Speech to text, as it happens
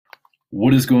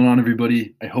What is going on,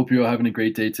 everybody? I hope you're all having a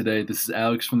great day today. This is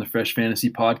Alex from the Fresh Fantasy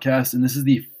Podcast, and this is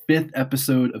the 5th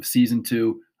episode of Season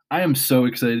 2. I am so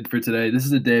excited for today. This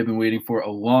is a day I've been waiting for a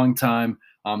long time.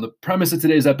 The premise of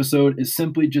today's episode is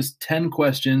simply just 10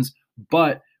 questions,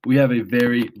 but we have a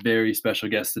very, very special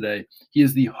guest today. He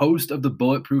is the host of the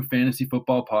Bulletproof Fantasy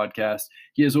Football Podcast.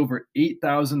 He has over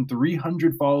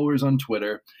 8,300 followers on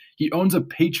Twitter. He owns a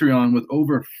Patreon with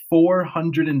over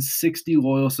 460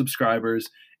 loyal subscribers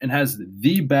and has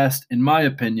the best, in my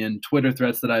opinion, Twitter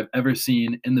threats that I've ever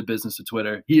seen in the business of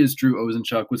Twitter. He is Drew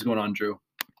Osinchuck. What's going on, Drew?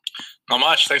 Not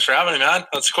much. Thanks for having me, man.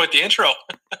 That's quite the intro.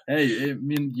 Hey, I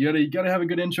mean, you gotta have a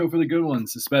good intro for the good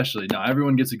ones, especially. Now,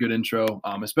 everyone gets a good intro,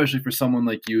 especially for someone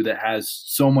like you that has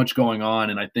so much going on,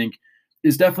 and I think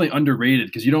is definitely underrated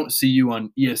because you don't see you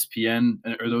on ESPN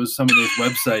or some of those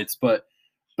websites, but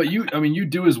you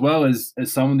do as well as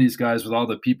some of these guys with all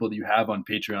the people that you have on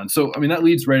Patreon. So, I mean, that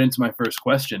leads right into my first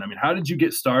question. I mean, how did you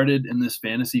get started in this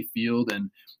fantasy field,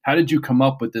 and how did you come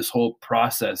up with this whole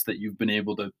process that you've been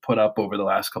able to put up over the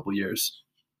last couple of years?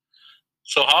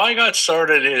 So how I got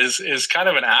started is kind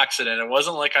of an accident. It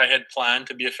wasn't like I had planned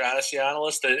to be a fantasy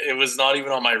analyst. It was not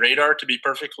even on my radar, to be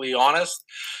perfectly honest.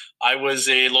 I was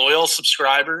a loyal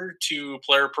subscriber to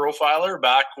Player Profiler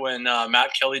back when Matt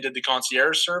Kelly did the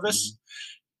concierge service.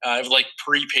 Like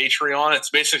pre-Patreon. It's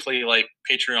basically like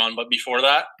Patreon, but before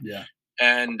that. Yeah.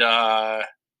 And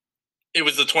it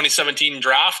was the 2017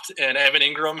 draft, and Evan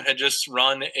Ingram had just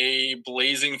run a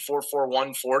blazing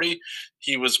 4.41 40.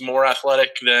 He was more athletic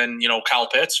than, Kyle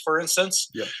Pitts, for instance.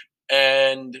 Yeah.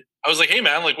 And I was like, hey,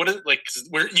 man, like, what is, like,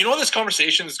 this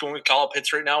conversation is going with Kyle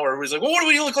Pitts right now, where everybody's like, well, what do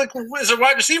we look like as a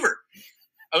wide receiver?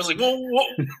 I was like, well,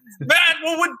 Matt,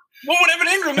 what would Evan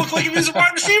Ingram look like if he was a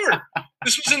wide receiver?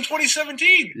 This was in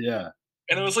 2017. Yeah.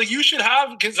 And it was like, you should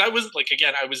have, because I was like,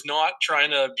 again, I was not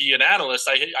trying to be an analyst.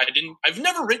 I've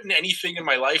never written anything in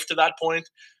my life to that point.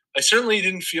 I certainly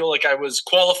didn't feel like I was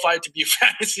qualified to be a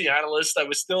fantasy analyst. I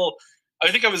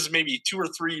think I was maybe 2 or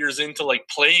 3 years into like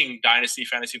playing dynasty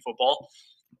fantasy football.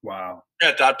 Wow.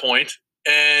 At that point.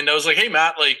 And I was like, hey,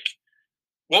 Matt, like,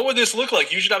 what would this look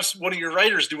like? You should have one of your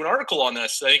writers do an article on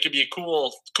this. I think it'd be a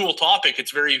cool topic.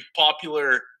 It's very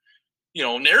popular,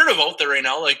 narrative out there right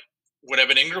now. Like, would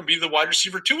Evan Ingram be the wide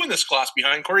receiver 2 in this class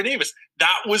behind Corey Davis?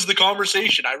 That was the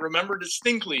conversation. I remember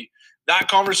distinctly that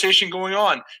conversation going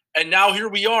on. And now here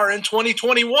we are in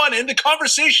 2021, and the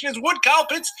conversation is, would Kyle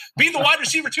Pitts be the wide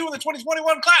receiver 2 in the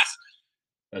 2021 class?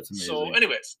 That's amazing. So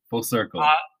anyways. Full circle.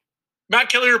 Matt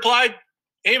Kelly replied,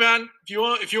 hey, man,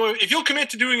 if you'll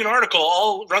commit to doing an article,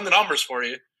 I'll run the numbers for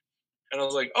you. And I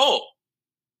was like,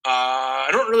 I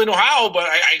don't really know how, but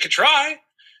I could try.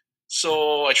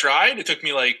 So I tried. It took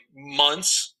me like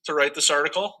months to write this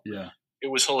article. Yeah.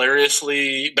 It was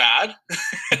hilariously bad.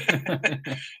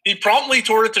 He promptly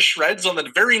tore it to shreds on the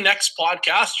very next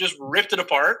podcast, just ripped it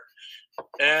apart.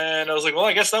 And I was like, well,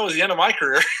 I guess that was the end of my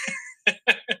career.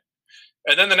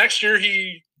 And then the next year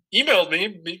he emailed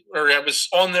me, or I was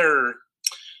on their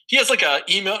 – he has like a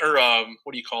email, or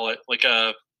what do you call it?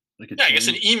 I guess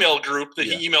an email group that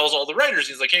he emails all the writers.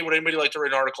 He's like, hey, would anybody like to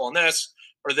write an article on this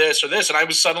or this or this? And I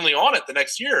was suddenly on it the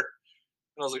next year.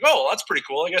 And I was like, oh, well, that's pretty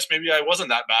cool. I guess maybe I wasn't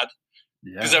that bad.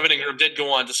 Because Evan Ingram did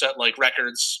go on to set like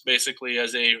records basically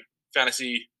as a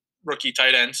fantasy rookie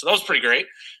tight end. So that was pretty great.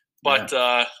 But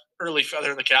early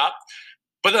feather in the cap.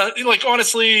 But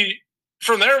honestly,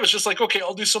 from there, it was just like, okay,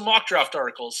 I'll do some mock draft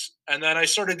articles. And then I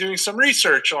started doing some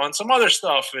research on some other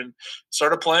stuff and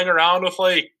started playing around with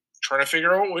like trying to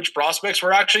figure out which prospects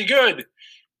were actually good.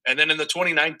 And then in the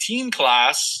 2019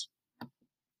 class,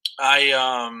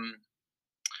 I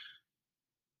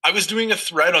was doing a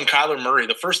thread on Kyler Murray,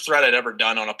 the first thread I'd ever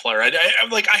done on a player. I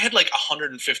had like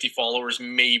 150 followers,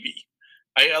 maybe.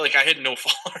 I had no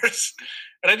followers.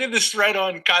 And I did this thread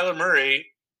on Kyler Murray,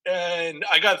 and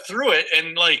I got through it,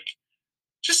 and like,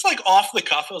 just like off the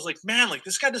cuff, I was like, man, like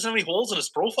this guy doesn't have any holes in his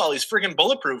profile. He's friggin'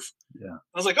 bulletproof. Yeah.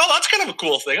 I was like, oh, that's kind of a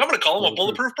cool thing. I'm going to call him a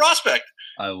bulletproof prospect.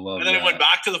 I love And then that. I went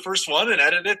back to the first one and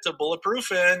edited it to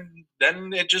bulletproof, and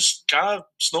then it just kind of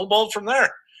snowballed from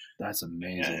there. That's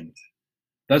amazing. And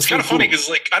that's it's kind of funny cool. because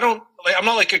like I'm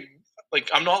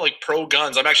not like pro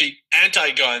guns. I'm actually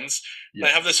anti guns. Yeah. I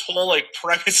have this whole like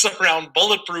premise around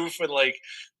bulletproof, and like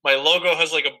my logo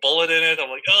has like a bullet in it. I'm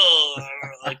like, oh, I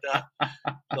don't really like that.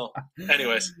 So,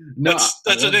 anyways,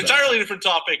 that's an entirely different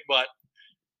topic, but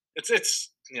it's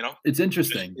it's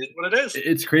interesting. It's what it is.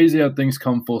 It's crazy how things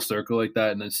come full circle like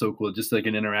that, and it's so cool. Just like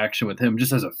an interaction with him,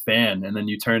 just as a fan, and then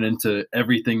you turn into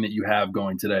everything that you have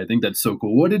going today. I think that's so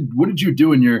cool. What did you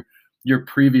do in your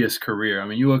previous career? I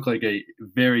mean, you look like a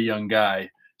very young guy.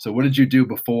 So what did you do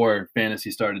before fantasy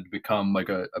started to become like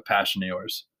a passion of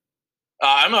yours?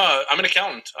 I'm an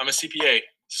accountant. I'm a CPA.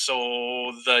 So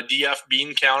the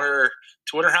DFBeanCounter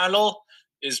Twitter handle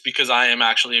is because I am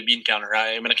actually a bean counter. I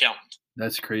am an accountant.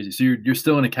 That's crazy. So you're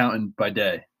still an accountant by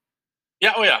day.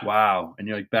 Yeah. Oh yeah. Wow. And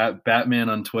you're like Batman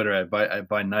on Twitter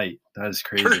by night. That is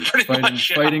crazy. Pretty much,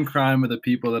 yeah. Fighting crime with the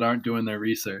people that aren't doing their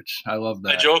research. I love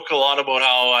that. I joke a lot about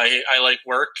how I like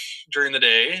work during the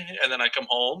day, and then I come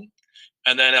home,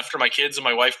 and then after my kids and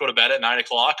my wife go to bed at 9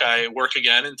 o'clock, I work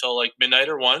again until like midnight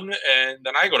or 1, and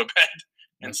then I go to bed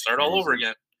and start all over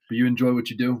again. But you enjoy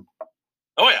what you do?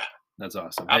 Oh yeah. That's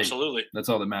awesome. Absolutely. Hey, that's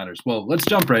all that matters. Well, let's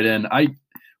jump right in.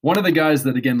 One of the guys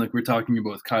that, again, like we're talking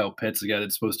about with Kyle Pitts, the guy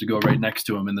that's supposed to go right next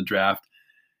to him in the draft,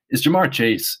 is Jamarr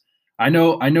Chase. I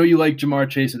know you like Jamarr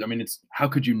Chase. I mean, how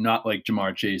could you not like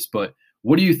Jamarr Chase? But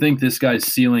what do you think this guy's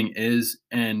ceiling is?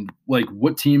 And like,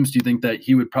 what teams do you think that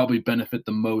he would probably benefit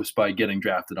the most by getting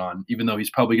drafted on, even though he's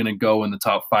probably going to go in the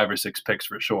top 5 or 6 picks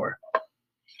for sure?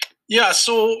 Yeah.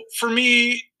 So for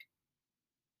me,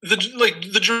 the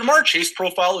Jamarr Chase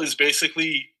profile is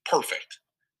basically perfect.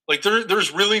 Like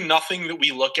there's really nothing that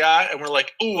we look at and we're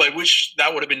like, oh, I wish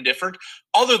that would have been different.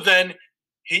 Other than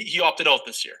he opted out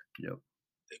this year. Yep.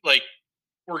 Like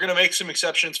we're gonna make some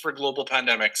exceptions for global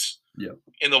pandemics. Yep.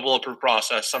 In the bulletproof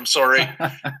process. I'm sorry,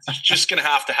 it's just gonna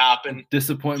have to happen.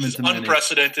 Disappointment.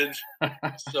 Unprecedented.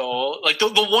 So like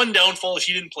the one downfall is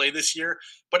he didn't play this year.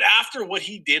 But after what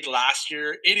he did last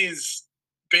year, it is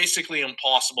basically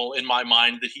impossible in my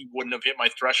mind that he wouldn't have hit my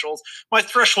thresholds. My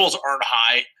thresholds aren't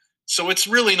high. So it's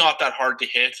really not that hard to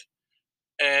hit.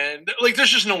 And like,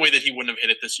 there's just no way that he wouldn't have hit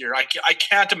it this year. I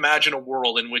can't imagine a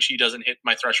world in which he doesn't hit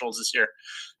my thresholds this year.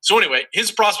 So anyway,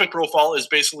 his prospect profile is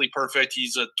basically perfect.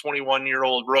 He's a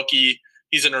 21-year-old rookie.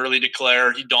 He's an early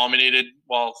declare. He dominated,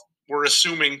 well, we're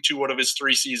assuming 2 out of his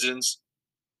 3 seasons.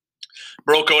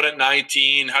 Broke out at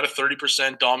 19, had a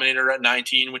 30% dominator at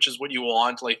 19, which is what you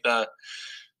want. Like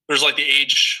there's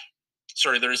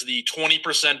the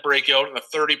 20% breakout and the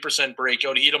 30%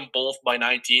 breakout. He hit them both by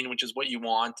 19, which is what you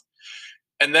want.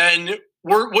 And then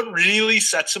what really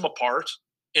sets him apart,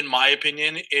 in my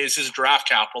opinion, is his draft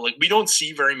capital. Like we don't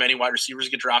see very many wide receivers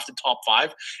get drafted top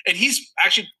 5. And he's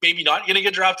actually maybe not going to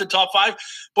get drafted top 5.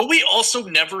 But we also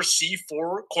never see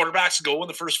 4 quarterbacks go in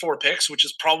the first 4 picks, which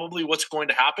is probably what's going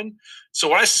to happen. So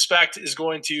what I suspect is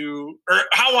going to – or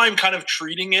how I'm kind of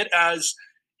treating it as –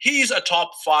 he's a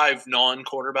top 5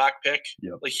 non-quarterback pick.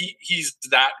 Yep. Like he's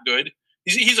that good.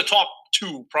 He's a top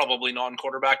 2 probably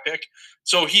non-quarterback pick.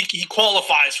 So he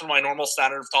qualifies for my normal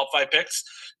standard of top 5 picks.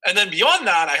 And then beyond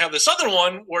that, I have this other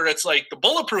one where it's like the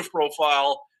bulletproof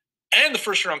profile and the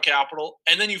first round capital.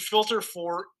 And then you filter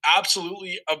for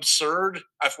absolutely absurd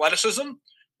athleticism,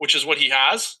 which is what he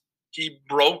has. He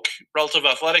broke relative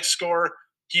athletics score.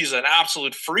 He's an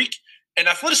absolute freak. And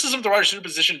athleticism at the wide receiver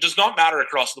position does not matter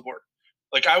across the board.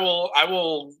 Like I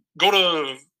will go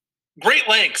to great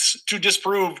lengths to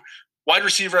disprove wide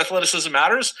receiver athleticism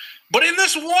matters. But in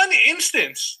this one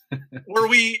instance where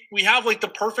we have like the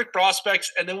perfect prospects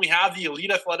and then we have the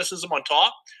elite athleticism on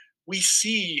top, we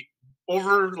see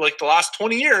over like the last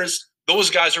 20 years, those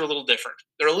guys are a little different.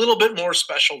 They're a little bit more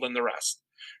special than the rest.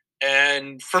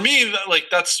 And for me, like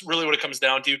that's really what it comes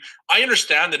down to. I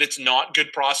understand that it's not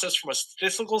good process from a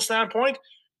statistical standpoint,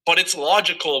 but it's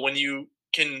logical when you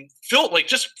can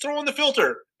just throw in the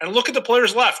filter and look at the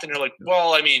players left. And you're like,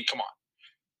 well, I mean, come on.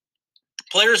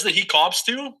 Players that he comps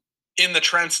to in the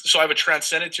so I have a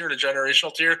transcendent tier and a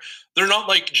generational tier. They're not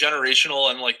like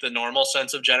generational in like the normal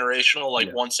sense of generational,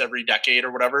 like once every decade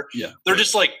or whatever. Yeah. They're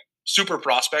just like super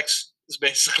prospects is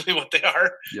basically what they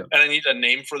are. Yeah. And I need a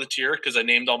name for the tier because I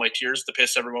named all my tiers to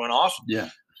piss everyone off.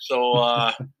 Yeah. So,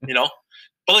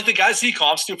 but like the guys he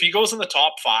comps to, if he goes in the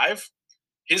top 5,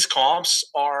 his comps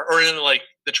are, or in like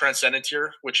the transcendent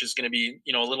tier, which is going to be,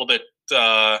 a little bit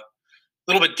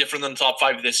different than the top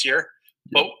 5 this year.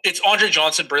 But it's Andre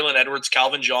Johnson, Braylon Edwards,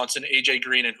 Calvin Johnson, AJ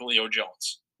Green, and Julio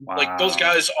Jones. Wow. Like those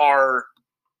guys are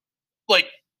like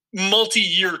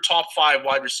multi-year top 5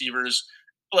 wide receivers,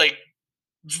 like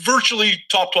virtually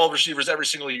top 12 receivers every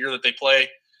single year that they play.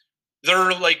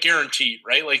 They're like guaranteed,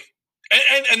 right? Like,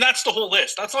 and that's the whole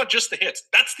list. That's not just the hits.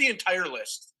 That's the entire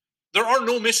list. There are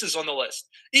no misses on the list.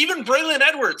 Even Braylon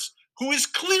Edwards, who is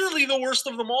clearly the worst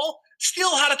of them all,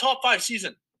 still had a top 5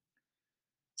 season.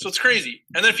 So it's crazy.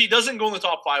 And then if he doesn't go in the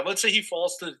top 5, let's say he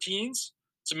falls to the teens,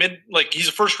 he's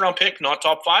a first round pick, not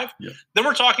top 5. Yeah. Then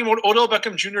we're talking about Odell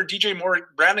Beckham Jr., DJ Moore,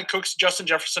 Brandon Cooks, Justin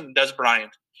Jefferson, and Des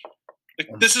Bryant.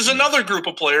 This is another group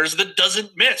of players that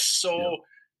doesn't miss. So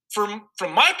from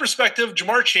my perspective,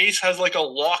 Jamarr Chase has like a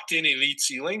locked in elite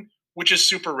ceiling, which is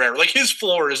super rare. Like his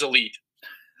floor is elite.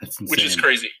 That's insane. Which is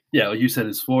crazy. Yeah, like you said,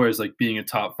 his floor is like being a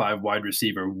top 5 wide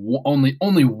receiver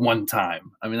only one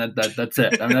time. I mean, that's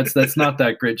it. I mean, that's not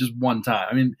that great. Just one time.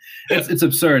 I mean, it's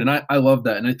absurd, and I love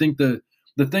that. And I think the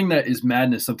thing that is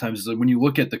madness sometimes is like when you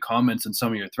look at the comments in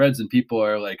some of your threads, and people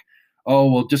are like,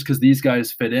 "Oh, well, just because these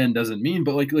guys fit in doesn't mean."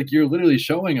 But like you're literally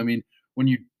showing. I mean, when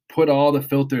you put all the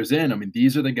filters in, I mean,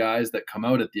 these are the guys that come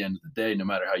out at the end of the day, no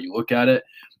matter how you look at it.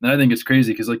 And I think it's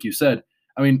crazy because, like you said,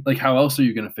 I mean, like, how else are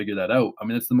you going to figure that out? I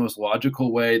mean, it's the most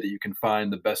logical way that you can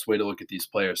find the best way to look at these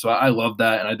players. So I love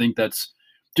that. And I think that's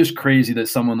just crazy that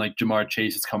someone like Jamarr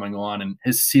Chase is coming on and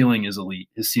his ceiling is elite.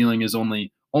 His ceiling is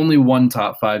only one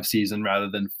top 5 season rather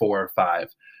than 4 or 5.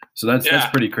 So that's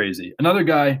pretty crazy. Another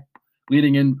guy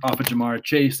leading in off of Jamarr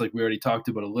Chase, like we already talked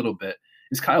about a little bit,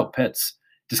 is Kyle Pitts.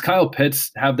 Does Kyle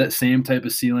Pitts have that same type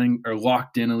of ceiling or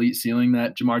locked in elite ceiling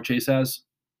that Jamarr Chase has?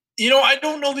 I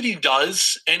don't know that he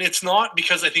does, and it's not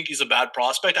because I think he's a bad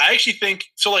prospect. I actually think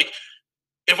 – so, like,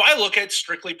 if I look at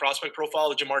strictly prospect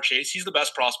profile of Jamarr Chase, he's the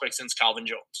best prospect since Calvin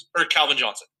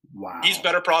Johnson. Wow. He's a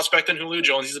better prospect than Julio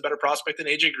Jones. He's a better prospect than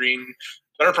AJ Green,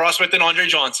 better prospect than Andre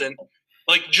Johnson.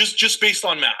 Like, just based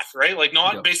on math, right? Like,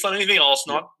 not based on anything else,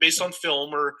 not based on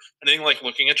film or anything, like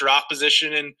looking at draft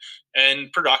position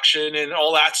and production and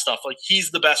all that stuff. Like,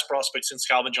 he's the best prospect since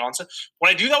Calvin Johnson.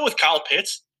 When I do that with Kyle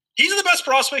Pitts, he's the best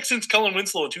prospect since Kellen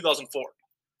Winslow in 2004.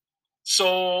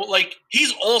 So, like,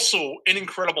 he's also an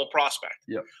incredible prospect.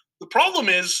 Yep. The problem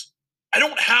is I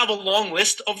don't have a long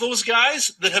list of those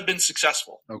guys that have been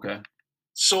successful. Okay.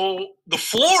 So the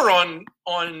floor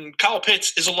on Kyle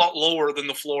Pitts is a lot lower than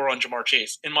the floor on Jamarr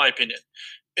Chase, in my opinion.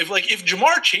 If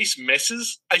Jamarr Chase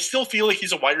misses, I still feel like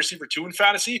he's a wide receiver 2 in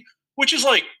fantasy, which is,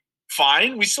 like,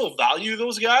 fine. We still value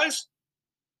those guys.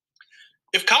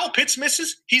 If Kyle Pitts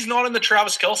misses, he's not in the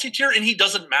Travis Kelce tier, and he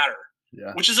doesn't matter,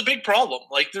 which is a big problem.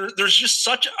 Like, there's just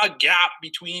such a gap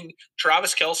between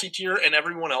Travis Kelce tier and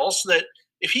everyone else that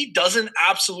if he doesn't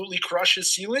absolutely crush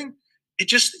his ceiling, it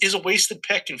just is a wasted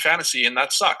pick in fantasy, and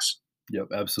that sucks. Yep,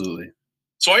 absolutely.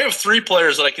 So I have 3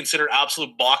 players that I consider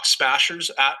absolute box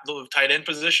smashers at the tight end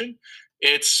position.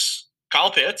 It's Kyle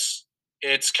Pitts,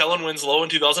 it's Kellen Winslow in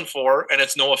 2004, and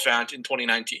it's Noah Fant in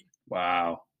 2019.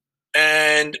 Wow.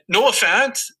 And Noah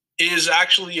Fant is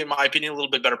actually, in my opinion, a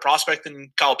little bit better prospect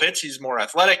than Kyle Pitts. He's more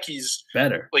athletic. He's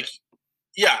better. The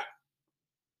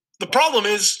problem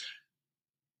is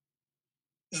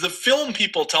the film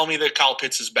people tell me that Kyle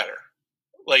Pitts is better.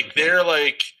 Like, they're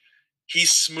like,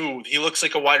 he's smooth. He looks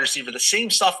like a wide receiver. The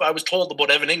same stuff I was told about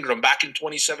Evan Ingram back in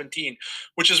 2017,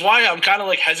 which is why I'm kind of,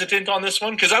 like, hesitant on this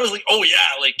one, because I was like, oh, yeah,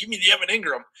 like, give me the Evan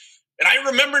Ingram. And I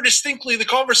remember distinctly the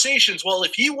conversations. Well,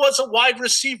 if he was a wide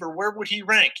receiver, where would he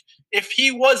rank? If he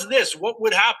was this, what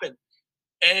would happen?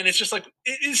 And it's just like,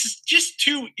 it's just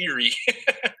too eerie.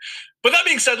 But that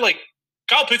being said, like,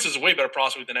 Kyle Pitts is a way better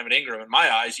prospect than Evan Ingram in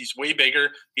my eyes. He's way bigger.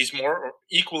 He's more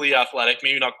equally athletic.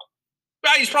 Maybe not.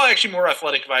 Well, he's probably actually more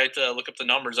athletic if I had to look up the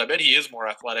numbers. I bet he is more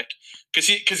athletic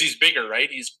because he's bigger, right?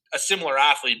 He's a similar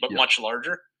athlete, but much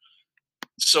larger.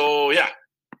 So, yeah.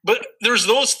 But there's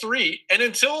those 3. And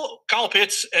until Kyle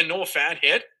Pitts and Noah Fant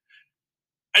hit,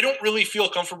 I don't really feel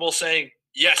comfortable saying,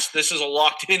 yes, this is a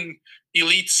locked-in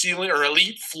elite ceiling or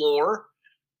elite floor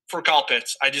for Kyle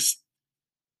Pitts.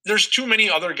 There's too many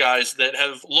other guys that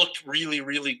have looked really,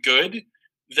 really good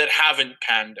that haven't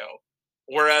panned out.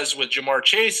 Whereas with Jamarr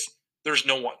Chase, there's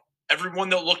no one. Everyone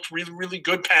that looked really, really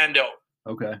good panned out.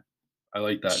 Okay. I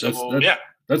like that. So,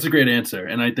 that's a great answer.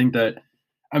 And I think that,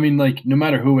 I mean, like, no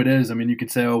matter who it is, I mean, you could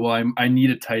say, oh, well, I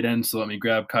need a tight end, so let me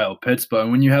grab Kyle Pitts. But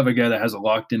when you have a guy that has a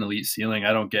locked-in elite ceiling,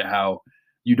 I don't get how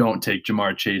you don't take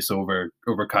Jamarr Chase over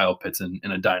Kyle Pitts in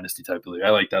a dynasty type of league. I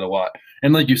like that a lot.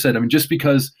 And like you said, I mean, just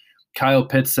because Kyle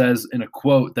Pitts says in a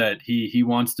quote that he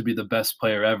wants to be the best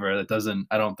player ever,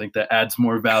 I don't think that adds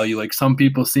more value like some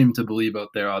people seem to believe out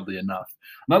there, oddly enough.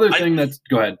 Another thing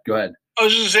go ahead. I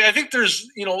was just going to say, I think there's,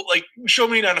 like, show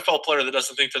me an NFL player that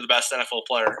doesn't think they're the best NFL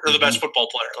player or the best football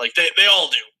player. Like, they all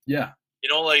do. Yeah.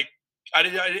 Like,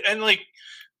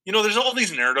 there's all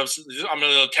these narratives. I'm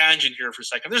going to tangent here for a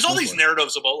second. There's all these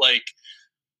narratives about, like,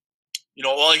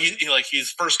 well,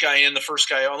 he's first guy in, the first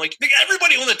guy out. Like,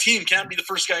 everybody on the team can't be the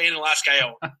first guy in and last guy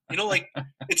out. Like,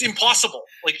 it's impossible.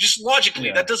 Like, just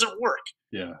logically, that doesn't work.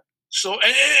 Yeah. So,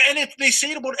 and they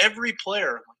say it about every player.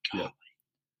 I'm like, God,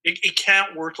 it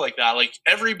can't work like that. Like,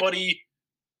 everybody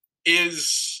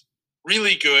is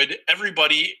really good.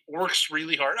 Everybody works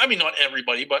really hard. I mean, not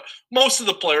everybody, but most of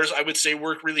the players, I would say,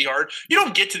 work really hard. You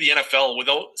don't get to the NFL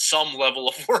without some level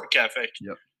of work ethic.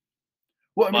 Yep.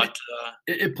 Well, I mean,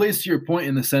 it plays to your point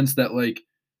in the sense that, like,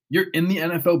 you're in the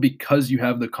NFL because you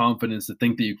have the confidence to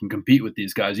think that you can compete with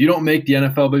these guys. You don't make the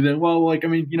NFL by being, well, like, I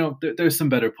mean, there's some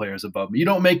better players above me. You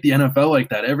don't make the NFL like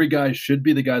that. Every guy should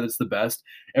be the guy that's the best.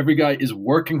 Every guy is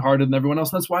working harder than everyone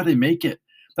else. And that's why they make it.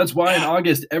 That's why in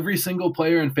August, every single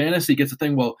player in fantasy gets a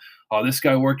thing, well, oh, this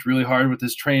guy worked really hard with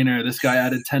his trainer. This guy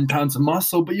added 10 pounds of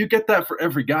muscle. But you get that for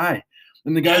every guy.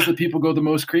 And the guys that people go the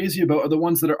most crazy about are the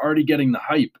ones that are already getting the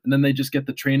hype. And then they just get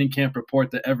the training camp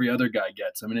report that every other guy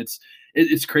gets. I mean,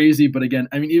 it's crazy. But again,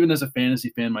 I mean, even as a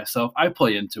fantasy fan myself, I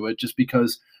play into it just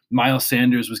because Miles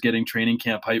Sanders was getting training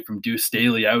camp hype from Deuce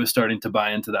Staley. I was starting to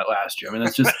buy into that last year. I mean,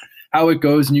 that's just how it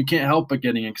goes. And you can't help but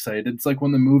getting excited. It's like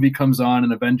when the movie comes on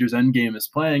and Avengers Endgame is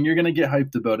playing, you're going to get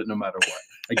hyped about it no matter what.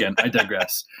 Again, I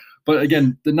digress. But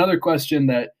again, another question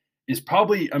that is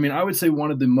probably, I mean, I would say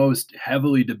one of the most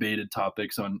heavily debated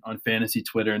topics on fantasy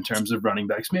Twitter in terms of running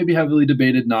backs, maybe heavily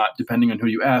debated, not depending on who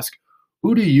you ask.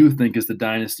 Who do you think is the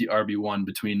dynasty RB1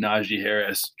 between Najee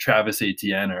Harris, Travis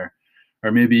Etienne, or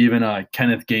maybe even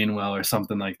Kenneth Gainwell or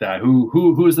something like that?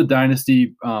 Who is the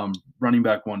dynasty running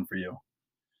back one for you?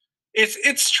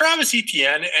 It's Travis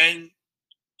Etienne, and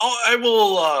I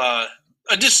will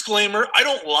a disclaimer, I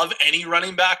don't love any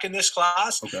running back in this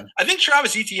class. Okay. I think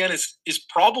Travis Etienne is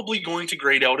probably going to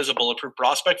grade out as a bulletproof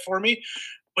prospect for me,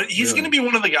 but he's going to be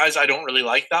one of the guys I don't really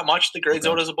like that much that grades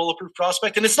out as a bulletproof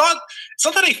prospect. And it's not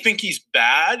that I think he's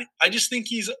bad. I just think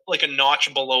he's like a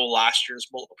notch below last year's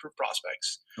bulletproof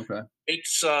prospects. Okay.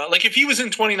 It's like if he was in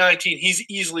 2019, he's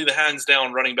easily the hands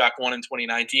down running back one in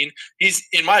 2019. He's,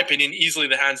 in my opinion, easily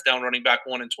the hands down running back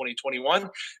one in 2021.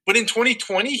 But in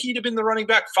 2020, he'd have been the running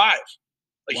back 5.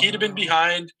 Like he'd have been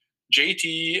behind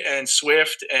JT and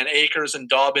Swift and Akers and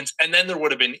Dobbins, and then there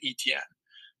would have been Etienne.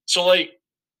 So like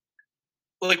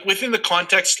within the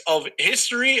context of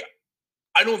history,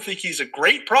 I don't think he's a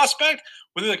great prospect.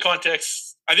 Within the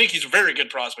context, I think he's a very good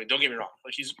prospect. Don't get me wrong.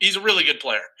 Like he's a really good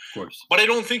player. Of course. But I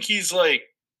don't think he's like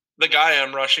the guy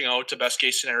I'm rushing out to best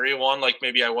case scenario on, like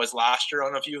maybe I was last year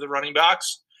on a few of the running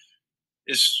backs,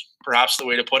 is perhaps the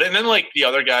way to put it. And then like the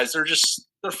other guys,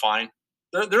 they're fine.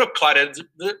 They're a Clyde Edwards.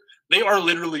 They are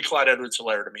literally Clyde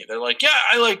Edwards-Helaire to me. They're like,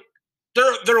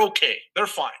 they're okay. They're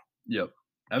fine. Yep.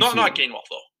 Absolutely. Not Gainwell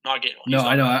though. Not Gainwell. No,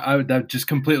 I know. That's just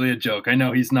completely a joke. I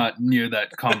know he's not near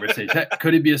that conversation.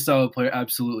 Could he be a solid player?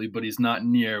 Absolutely, but he's not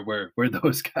near where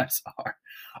those guys are,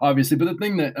 obviously. But the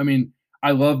thing that, I mean,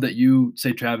 I love that you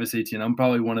say Travis Etienne. I'm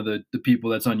probably one of the people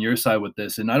that's on your side with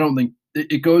this, and I don't think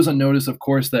it goes unnoticed, of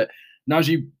course, that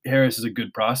Najee Harris is a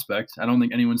good prospect. I don't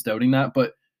think anyone's doubting that,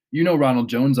 but you know Ronald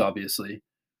Jones, obviously.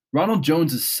 Ronald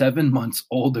Jones is 7 months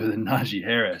older than Najee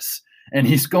Harris, and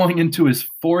he's going into his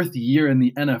 4th year in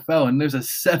the NFL, and there's a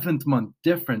 7th-month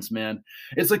difference, man.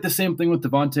 It's like the same thing with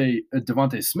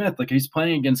Devontae Smith. Like, he's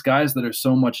playing against guys that are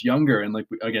so much younger, and, like,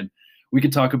 again, we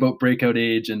could talk about breakout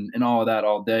age and all of that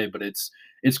all day, but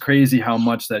it's crazy how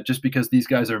much that just because these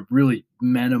guys are really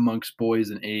men amongst boys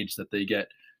in age that they get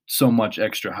so much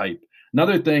extra hype.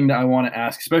 Another thing that I want to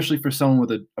ask, especially for someone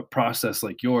with a process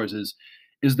like yours,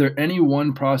 is there any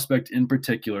one prospect in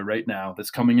particular right now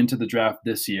that's coming into the draft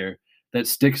this year that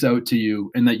sticks out to you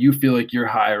and that you feel like you're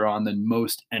higher on than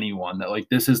most anyone, that like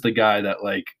this is the guy that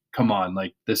like, come on,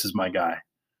 like this is my guy?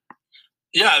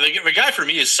 Yeah, the guy for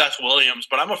me is Seth Williams,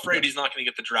 but I'm afraid he's not going to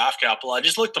get the draft capital. I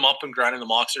just looked him up and grinding the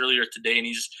mocks earlier today, and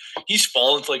he's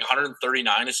fallen to like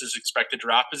 139 as his expected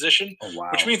draft position,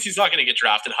 which means he's not going to get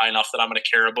drafted high enough that I'm going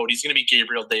to care about. He's going to be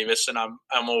Gabriel Davis, and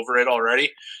I'm over it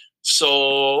already.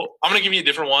 So I'm going to give you a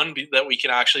different one that we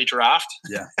can actually draft.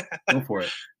 Yeah, go for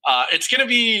it. It's going to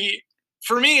be,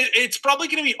 for me, it's probably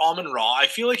going to be Amon-Ra. I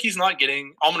feel like he's not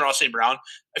getting – Amon-Ra St. Brown.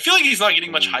 I feel like he's not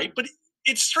getting much hype, but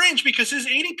it's strange because his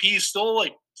ADP is still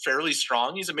like fairly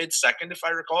strong. He's a mid-second, if I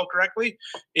recall correctly,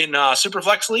 in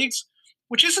Superflex leagues,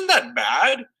 which isn't that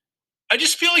bad. I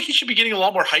just feel like he should be getting a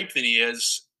lot more hype than he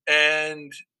is.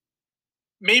 And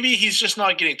maybe he's just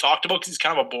not getting talked about because he's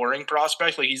kind of a boring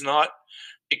prospect. Like he's not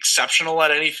exceptional at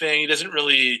anything. He doesn't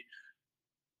really,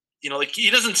 like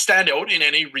he doesn't stand out in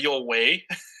any real way.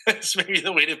 That's maybe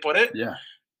the way to put it. Yeah.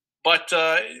 But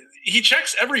he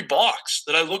checks every box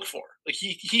that I look for. Like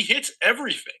he hits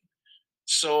everything.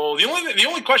 So the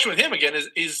only question with him again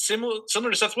is similar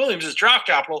to Seth Williams is draft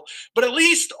capital. But at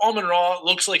least Amon-Ra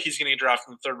looks like he's going to get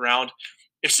drafted in the 3rd round.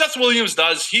 If Seth Williams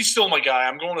does, he's still my guy.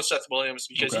 I'm going to Seth Williams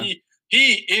because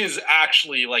he is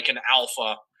actually like an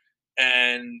alpha,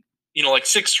 and like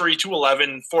 6'3",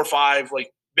 211, 4'5",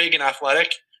 like big and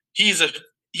athletic. He's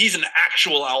an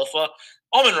actual alpha.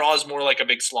 Amon-Ra is more like a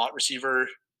big slot receiver,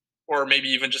 or maybe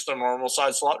even just a normal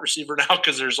size slot receiver now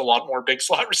because there's a lot more big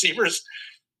slot receivers.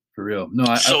 For real. No,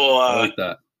 I like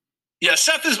that. Yeah,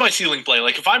 Seth is my ceiling play.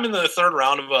 Like if I'm in the third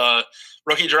round of a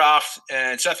rookie draft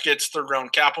and Seth gets third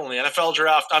round capital in the NFL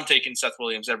draft, I'm taking Seth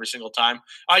Williams every single time.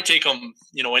 I take him,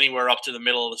 anywhere up to the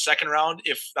middle of the second round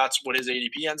if that's what his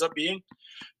ADP ends up being.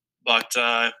 But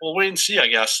we'll wait and see, I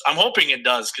guess. I'm hoping it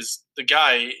does because the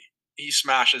guy, he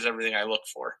smashes everything I look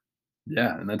for.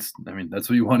 Yeah, and that's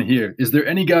what you want to hear. Is there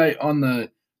any guy on the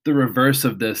reverse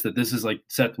of this that this is like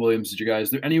Seth Williams is your guy?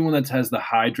 Is there anyone that has the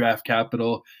high draft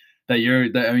capital that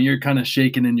you're kind of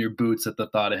shaking in your boots at the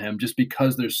thought of him just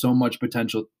because there's so much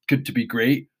potential to be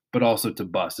great, but also to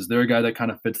bust? Is there a guy that kind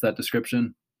of fits that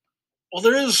description? Well,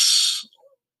 there is.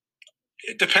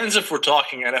 It depends if we're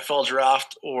talking NFL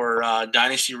draft or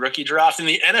dynasty rookie draft. In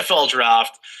the NFL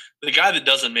draft, the guy that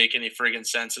doesn't make any friggin'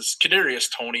 sense is Kadarius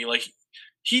Toney. Like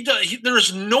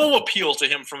there's no appeal to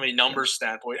him from a numbers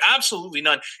standpoint. Absolutely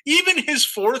none. Even his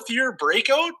fourth year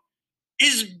breakout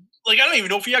is like, I don't even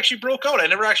know if he actually broke out. I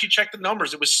never actually checked the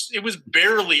numbers. It was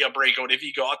barely a breakout if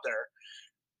he got there.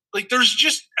 Like, there's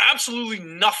just absolutely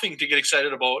nothing to get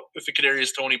excited about with the Kadarius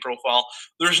Toney profile.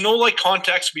 There's no, like,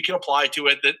 context we can apply to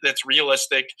it that's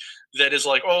realistic, that is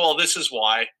like, oh, well, this is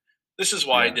why. This is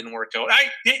why it didn't work out.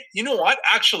 You know what?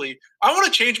 Actually, I want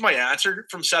to change my answer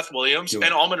from Seth Williams and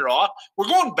Amon-Ra. We're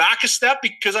going back a step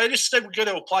because I just said we're going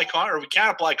to apply we can't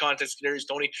apply context to Kadarius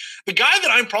Toney. The guy that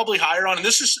I'm probably higher on, and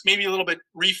this is maybe a little bit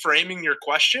reframing your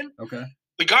question. Okay.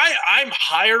 The guy I'm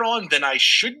higher on than I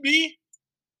should be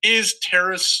is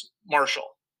Terrace Marshall.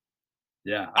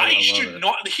 Yeah, I should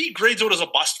not. He grades out as a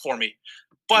bust for me,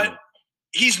 but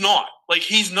he's not. Like,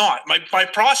 he's not. My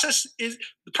process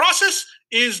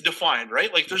is defined,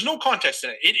 right? Like, there's no context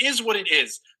in it. It is what it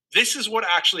is. This is what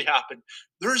actually happened.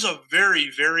 There's a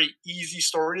very, very easy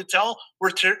story to tell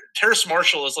where Terrace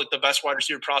Marshall is like the best wide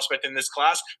receiver prospect in this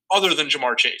class, other than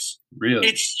Jamarr Chase. Really,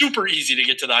 it's super easy to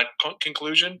get to that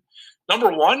conclusion.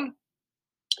 Number one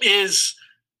is,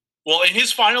 well, in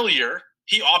his final year,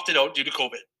 he opted out due to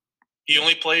COVID. He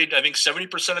only played, I think,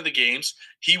 70% of the games.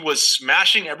 He was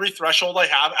smashing every threshold I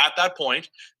have at that point,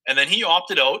 and then he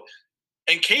opted out.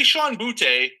 And Kayshon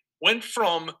Boutte went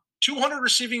from 200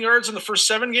 receiving yards in the first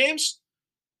 7 games,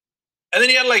 and then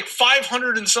he had like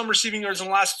 500 and some receiving yards in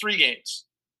the last 3 games,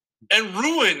 and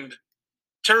ruined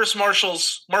Terrace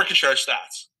Marshall's market share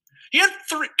stats.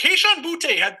 Kayshon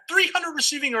Boutte had 300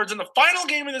 receiving yards in the final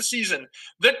game of the season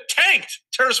that tanked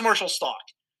Terrace Marshall's stock.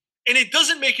 And it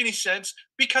doesn't make any sense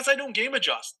because I don't game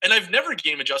adjust. And I've never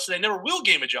game adjusted. I never will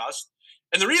game adjust.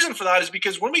 And the reason for that is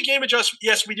because when we game adjust,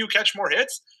 yes, we do catch more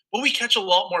hits, but we catch a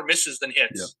lot more misses than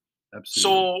hits. Yeah, absolutely.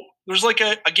 So there's like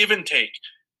a give and take.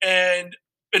 And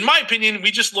in my opinion,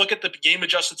 we just look at the game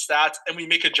adjusted stats and we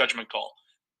make a judgment call.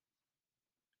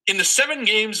 In the 7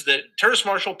 games that Terrace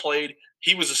Marshall played,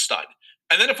 he was a stud.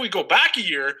 And then if we go back a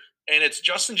year and it's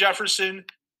Justin Jefferson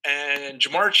and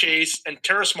Jamarr Chase and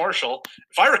Terrace Marshall,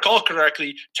 if I recall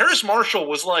correctly, Terrace Marshall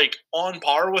was like on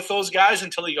par with those guys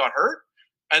until he got hurt.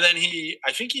 And then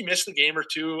I think he missed a game or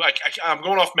two. I'm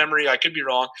going off memory. I could be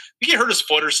wrong. I think he hurt his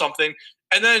foot or something.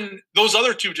 And then those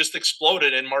other two just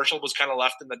exploded and Marshall was kind of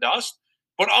left in the dust.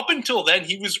 But up until then,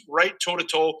 he was right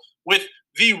toe-to-toe with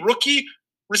the rookie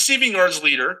receiving yards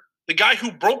leader, the guy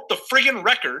who broke the friggin'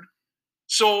 record.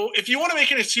 So if you want to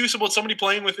make an excuse about somebody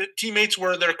playing with teammates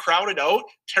where they're crowded out,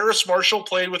 Terrace Marshall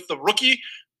played with the rookie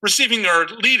receiving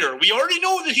yard leader. We already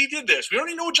know that he did this. We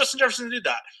already know Justin Jefferson did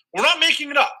that. We're not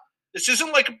making it up. This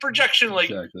isn't like a projection like,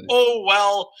 oh,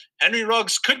 well, Henry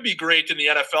Ruggs could be great in the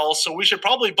NFL, so we should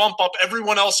probably bump up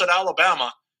everyone else at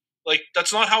Alabama. Like,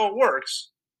 that's not how it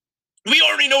works. We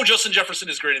already know Justin Jefferson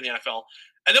is great in the NFL.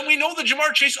 And then we know that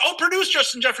Jamarr Chase outproduced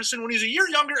Justin Jefferson when he's a year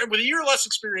younger and with a year less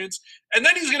experience. And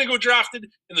then he's going to go drafted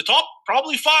in the top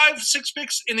probably 5-6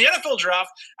 picks in the NFL draft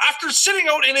after sitting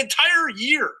out an entire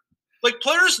year. Like,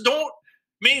 players don't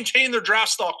maintain their draft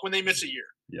stock when they miss a year,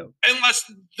 unless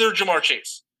they're Jamarr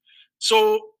Chase.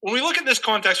 So when we look at this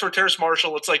context for Terrace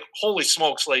Marshall, it's like, holy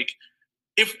smokes. Like,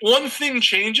 if one thing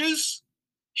changes,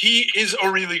 he is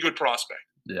a really good prospect.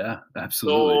 Yeah,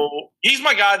 absolutely. So he's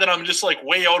my guy that I'm just like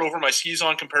way out over my skis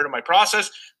on compared to my process.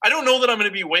 I don't know that I'm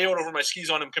going to be way out over my skis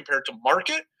on him compared to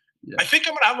market. Yeah. I think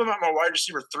I'm going to have him at my wide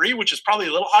receiver 3, which is probably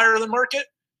a little higher than market,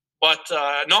 but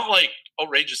not like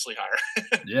outrageously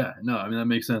higher. Yeah, no, I mean, that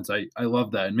makes sense. I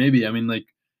love that. And maybe, I mean, like,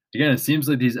 again, it seems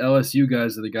like these LSU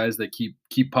guys are the guys that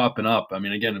keep popping up. I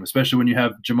mean, again, especially when you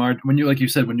have like you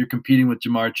said, when you're competing with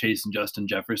Jamarr Chase and Justin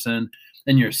Jefferson,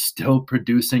 and you're still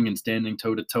producing and standing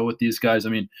toe to toe with these guys. I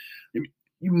mean,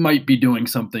 you might be doing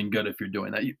something good if you're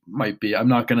doing that. You might be. I'm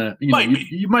not gonna. You might.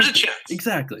 There's a chance.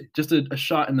 Exactly. Just a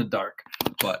shot in the dark.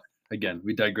 But again,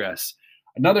 we digress.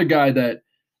 Another guy that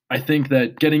I think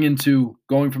that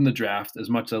going from the draft, as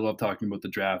much as I love talking about the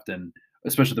draft and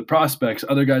especially the prospects,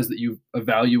 other guys that you've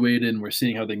evaluated and we're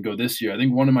seeing how they can go this year. I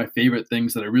think one of my favorite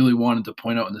things that I really wanted to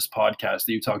point out in this podcast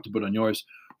that you talked about on yours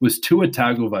was Tua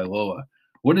Tagovailoa.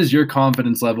 What is your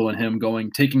confidence level in him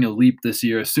taking a leap this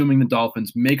year, assuming the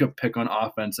Dolphins make a pick on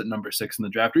offense at number 6 in the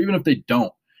draft, or even if they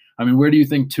don't? I mean, where do you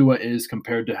think Tua is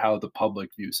compared to how the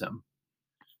public views him?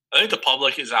 I think the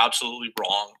public is absolutely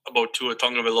wrong about Tua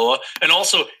Tagovailoa. And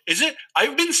also,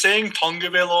 I've been saying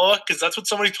Tagovailoa because that's what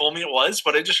somebody told me it was,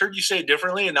 but I just heard you say it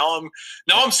differently, and now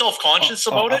I'm self-conscious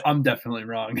about it. I'm definitely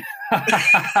wrong.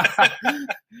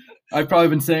 I've probably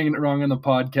been saying it wrong on the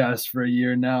podcast for a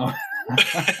year now.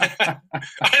 I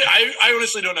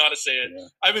honestly don't know how to say it. Yeah.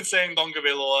 I've been saying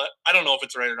Tagovailoa. I don't know if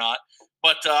it's right or not,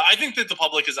 but I think that the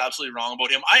public is absolutely wrong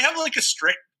about him. I have like a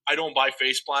strict I don't buy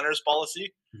face planners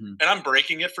policy, and I'm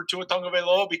breaking it for Tua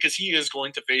Tagovailoa because he is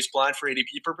going to face plan for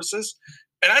ADP purposes,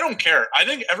 and I don't care. I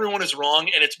think everyone is wrong,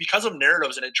 and it's because of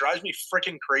narratives, and it drives me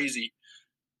freaking crazy.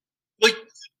 Like,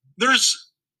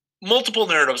 there's multiple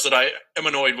narratives that I am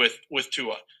annoyed with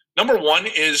Tua. Number one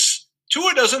is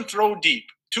Tua doesn't throw deep.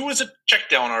 Tua is a check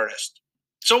down artist,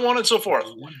 so on and so forth.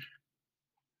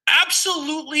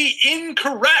 Absolutely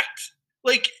incorrect.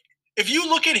 Like, if you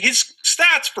look at his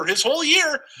stats for his whole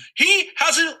year, he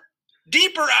has a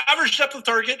deeper average depth of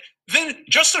target than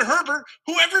Justin Herbert,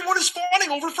 who everyone is fawning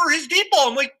over for his deep ball.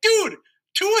 I'm like, dude,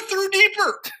 Tua threw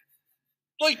deeper.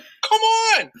 Like, come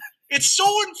on. It's so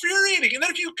infuriating. And then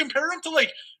if you compare him to,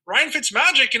 like, Ryan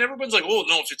Fitzmagic, and everyone's like, oh,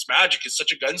 no, Fitzmagic is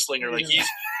such a gunslinger. Like,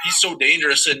 he's so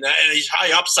dangerous, and he's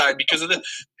high upside because of this.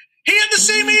 He had the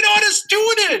same 8 on as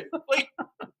Tua did. Like,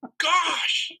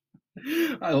 gosh.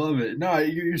 I love it. No,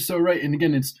 you're so right. And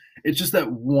again, it's just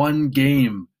that one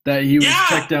game that he was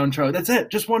checked down Charlie. That's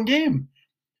it. Just one game.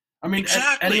 I mean,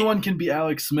 anyone can be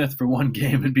Alex Smith for one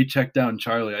game and be checked down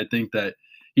Charlie. I think that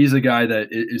he's a guy that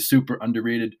is super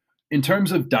underrated. In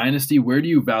terms of dynasty, where do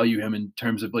you value him in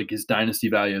terms of like his dynasty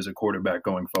value as a quarterback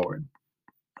going forward?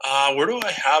 Where do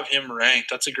I have him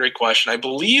ranked? That's a great question. I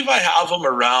believe I have him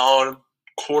around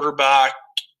quarterback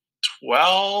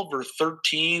 12 or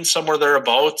 13, somewhere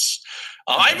thereabouts.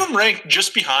 I have him ranked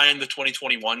just behind the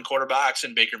 2021 quarterbacks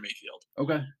and Baker Mayfield.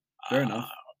 Okay, fair enough.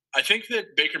 I think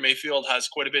that Baker Mayfield has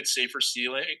quite a bit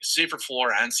safer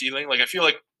floor and ceiling. Like, I feel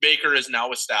like Baker is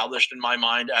now established in my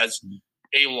mind as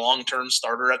a long-term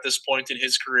starter at this point in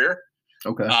his career.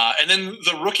 Okay. And then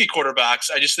the rookie quarterbacks,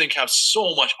 I just think have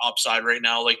so much upside right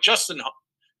now. Like Justin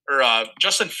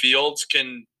Fields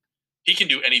can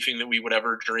do anything that we would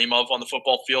ever dream of on the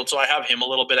football field. So I have him a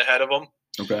little bit ahead of him.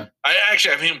 Okay. I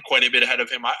actually have him quite a bit ahead of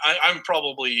him. I'm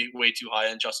probably way too high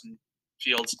on Justin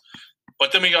Fields.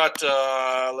 But then we got,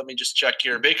 let me just check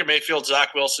here, Baker Mayfield,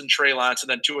 Zach Wilson, Trey Lance, and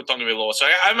then Tua Tagovailoa. So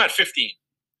I'm at 15.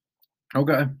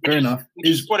 Okay, fair enough. Which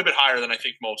is quite a bit higher than I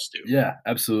think most do. Yeah,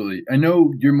 absolutely. I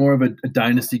know you're more of a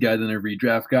dynasty guy than a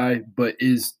redraft guy, but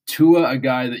is Tua a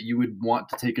guy that you would want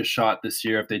to take a shot this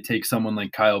year if they take someone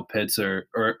like Kyle Pitts or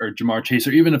Jamarr Chase,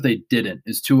 or even if they didn't?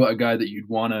 Is Tua a guy that you'd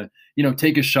want to,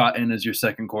 take a shot in as your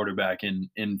second quarterback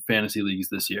in fantasy leagues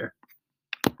this year?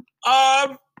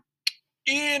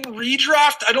 In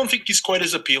redraft, I don't think he's quite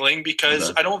as appealing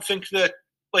because I don't think that,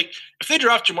 like, if they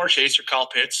draft Jamarr Chase or Kyle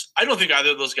Pitts, I don't think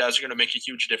either of those guys are going to make a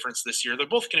huge difference this year. They're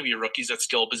both going to be rookies at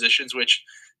skill positions, which,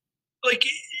 like,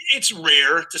 it's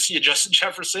rare to see a Justin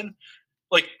Jefferson.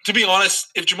 Like, to be honest,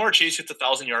 if Jamarr Chase hits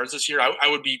 1,000 yards this year, I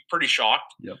would be pretty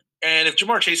shocked. Yep. And if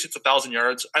Jamarr Chase hits 1,000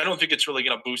 yards, I don't think it's really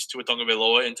going to boost Tua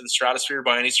Tagovailoa into the stratosphere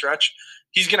by any stretch.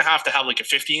 He's going to have like a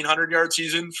 1,500-yard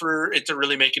season for it to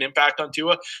really make an impact on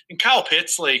Tua. And Kyle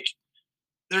Pitts, like,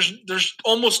 there's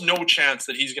almost no chance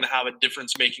that he's going to have a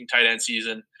difference-making tight end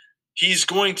season. He's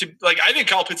going to – like, I think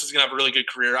Kyle Pitts is going to have a really good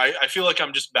career. I feel like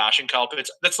I'm just bashing Kyle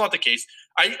Pitts. That's not the case.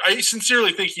 I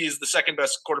sincerely think he is the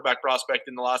second-best quarterback prospect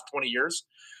in the last 20 years.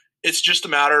 It's just a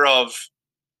matter of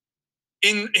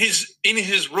in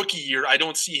his rookie year, I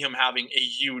don't see him having a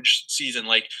huge season.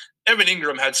 Like, Evan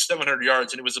Ingram had 700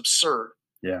 yards, and it was absurd.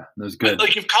 Yeah, that was good.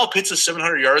 Like, if Kyle Pitts has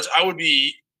 700 yards, I would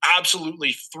be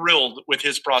absolutely thrilled with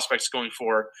his prospects going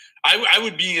forward. I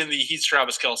would be in the he's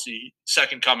Travis Kelce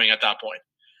second coming at that point.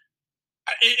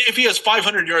 If he has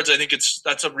 500 yards, I think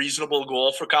that's a reasonable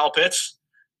goal for Kyle Pitts.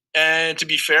 And to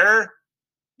be fair,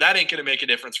 that ain't going to make a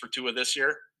difference for Tua this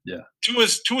year. Yeah.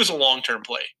 Tua's a long-term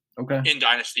play. Okay. In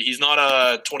Dynasty. He's not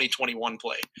a 2021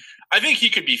 play. I think he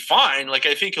could be fine. Like,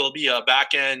 I think he'll be a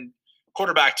back-end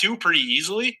quarterback 2 pretty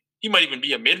easily. He might even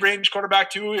be a mid-range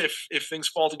quarterback 2 if things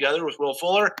fall together with Will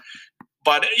Fuller.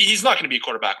 But he's not going to be a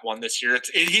quarterback 1 this year.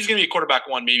 He's going to be a quarterback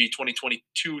 1 maybe 2022,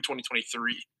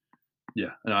 2023.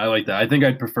 Yeah, no, I like that. I think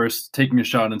I'd prefer taking a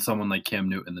shot on someone like Cam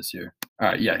Newton this year. All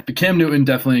right, yeah, but Cam Newton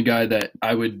definitely a guy that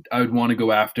I would want to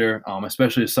go after,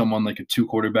 especially as someone like a 2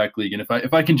 quarterback league. And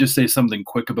if I can just say something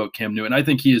quick about Cam Newton, I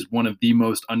think he is one of the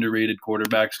most underrated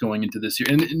quarterbacks going into this year,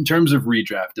 in terms of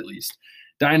redraft at least.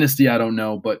 Dynasty, I don't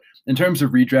know, but in terms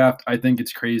of redraft, I think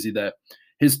it's crazy that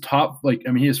his top,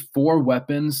 he has 4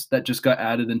 weapons that just got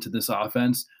added into this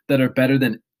offense that are better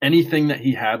than anything that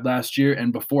he had last year.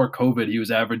 And before COVID, he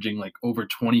was averaging like over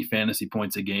 20 fantasy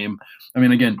points a game. I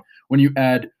mean, again, when you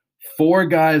add 4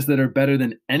 guys that are better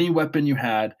than any weapon you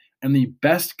had, and the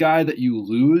best guy that you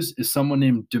lose is someone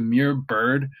named Damiere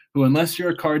Byrd, who, unless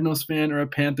you're a Cardinals fan or a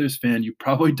Panthers fan, you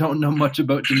probably don't know much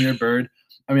about Damiere Byrd.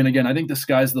 I mean, again, I think the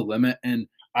sky's the limit, and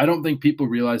I don't think people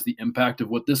realize the impact of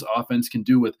what this offense can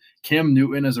do with Cam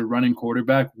Newton as a running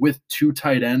quarterback with 2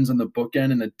 tight ends on the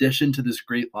bookend in addition to this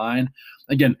great line.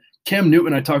 Again, Cam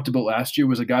Newton, I talked about last year,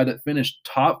 was a guy that finished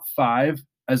top 5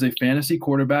 as a fantasy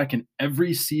quarterback in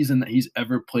every season that he's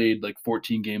ever played, like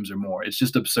 14 games or more. It's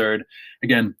just absurd.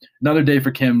 Again, another day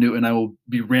for Cam Newton. I will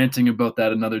be ranting about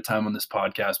that another time on this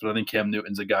podcast, but I think Cam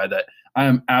Newton's a guy that I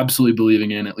am absolutely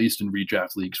believing in, at least in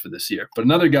redraft leagues for this year. But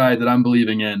another guy that I'm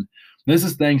believing in, this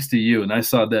is thanks to you, and I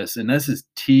saw this, and this is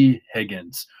Tee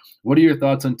Higgins. What are your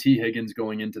thoughts on Tee Higgins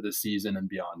going into this season and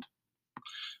beyond?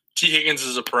 Tee Higgins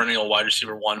is a perennial wide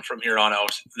receiver 1 from here on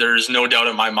out. There's no doubt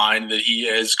in my mind that he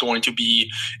is going to be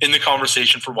in the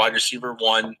conversation for wide receiver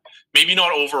 1. Maybe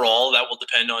not overall. That will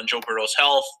depend on Joe Burrow's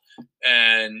health.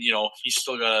 And, he's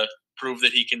still got to prove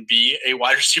that he can be a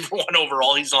wide receiver 1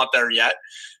 overall. He's not there yet.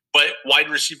 But wide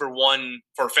receiver 1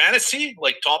 for fantasy,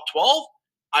 like top 12,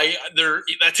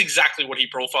 that's exactly what he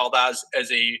profiled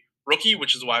as a rookie,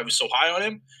 which is why I was so high on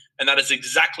him. And that is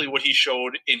exactly what he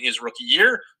showed in his rookie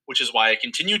year, which is why I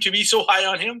continue to be so high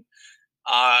on him.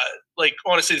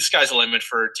 Honestly, the sky's the limit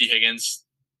for Tee Higgins.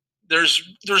 There's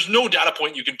no data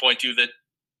point you can point to that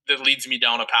leads me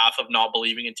down a path of not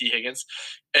believing in Tee Higgins.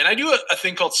 And I do a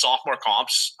thing called sophomore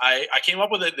comps. I came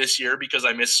up with it this year because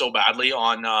I missed so badly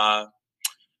on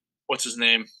what's his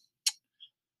name?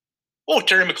 Oh,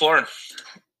 Terry McLaurin.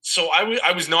 So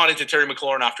I was not into Terry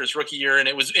McLaurin after his rookie year, and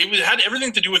it had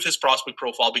everything to do with his prospect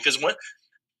profile, because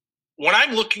when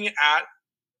I'm looking at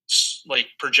like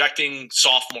projecting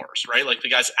sophomores, right, like the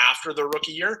guys after their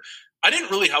rookie year, I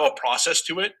didn't really have a process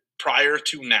to it prior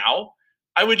to now.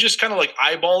 I would just kind of like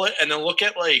eyeball it and then look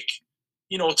at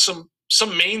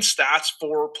some main stats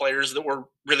for players that were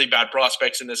really bad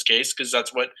prospects in this case, because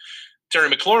that's what Terry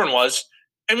McLaurin was.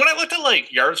 And when I looked at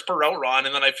like yards per route run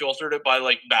and then I filtered it by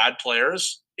like bad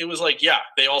players, it was like, yeah,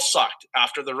 they all sucked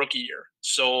after the rookie year.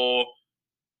 So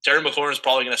Terry McLaurin is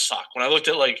probably going to suck. When I looked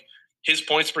at like his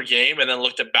points per game and then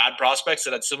looked at bad prospects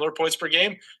that had similar points per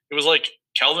game, it was like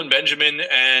Kelvin Benjamin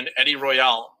and Eddie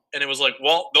Royale. And it was like,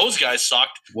 well, those guys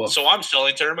sucked. Whoa. So I'm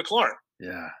selling Terry McLaurin.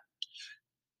 Yeah.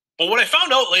 But what I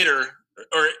found out later,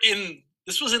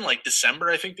 this was in like December,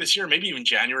 I think this year, maybe even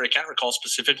January, I can't recall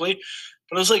specifically.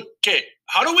 But I was like, okay,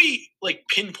 how do we like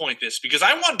pinpoint this? Because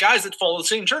I want guys that follow the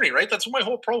same journey, right? That's what my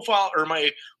whole profile or my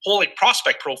whole like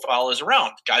prospect profile is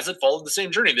around. Guys that followed the same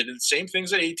journey. They did the same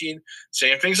things at 18,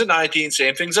 same things at 19,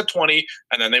 same things at 20.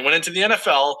 And then they went into the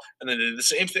NFL and then they did the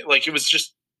same thing. Like it was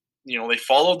just, they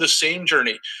followed the same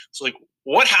journey. So like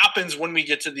what happens when we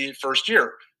get to the first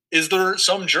year? Is there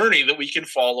some journey that we can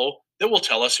follow that will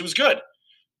tell us who's good?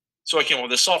 So I came up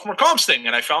with this sophomore comps thing,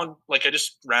 and I found I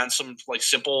just ran some like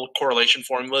simple correlation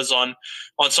formulas on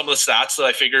some of the stats that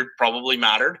I figured probably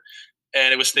mattered,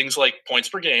 and it was things like points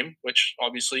per game, which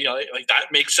obviously like that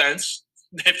makes sense.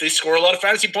 If they score a lot of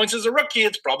fantasy points as a rookie,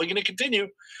 it's probably going to continue.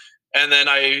 And then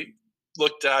I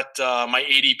looked at my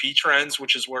ADP trends,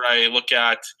 which is where I look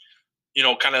at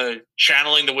kind of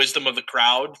channeling the wisdom of the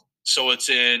crowd. So it's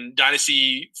in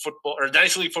Dynasty Football or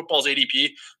Dynasty League Football's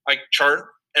ADP. I chart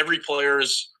every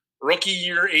player's rookie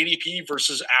year ADP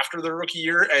versus after their rookie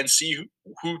year and see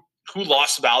who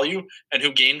lost value and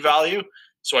who gained value.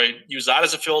 So I use that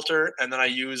as a filter, and then I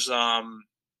use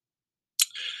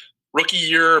rookie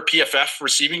year PFF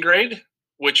receiving grade,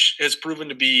 which has proven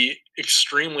to be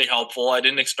extremely helpful. I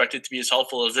didn't expect it to be as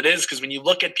helpful as it is, because when you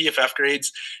look at PFF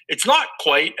grades, it's not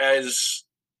quite as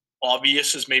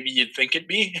obvious as maybe you'd think it'd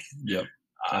be. Yep,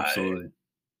 absolutely.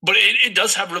 But it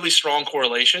does have really strong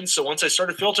correlation. So once I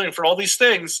started filtering for all these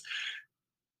things,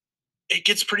 it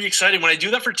gets pretty exciting. When I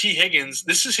do that for Tee Higgins,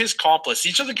 this is his comp list.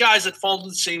 These are the guys that followed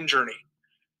the same journey.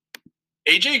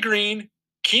 AJ Green,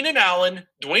 Keenan Allen,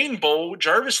 Dwayne Bowe,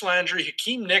 Jarvis Landry,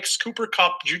 Hakeem Nicks, Cooper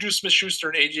Kupp, Juju Smith-Schuster,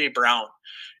 and AJ Brown.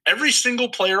 Every single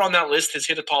player on that list has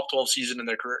hit a top 12 season in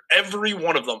their career. Every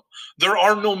one of them. There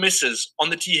are no misses on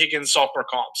the Tee Higgins sophomore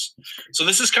comps. So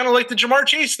this is kind of like the Jamarr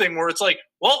Chase thing where it's like,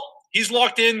 well, he's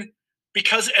locked in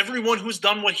because everyone who's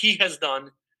done what he has done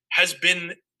has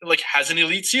been like has an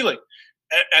elite ceiling.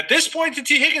 At this point in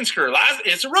Tee Higgins' career,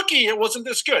 it's a rookie. It wasn't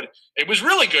this good. It was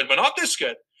really good, but not this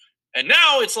good. And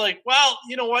now it's like, well,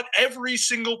 you know what? Every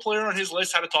single player on his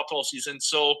list had a top 12 season.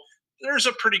 So there's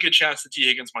a pretty good chance that Tee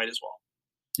Higgins might as well.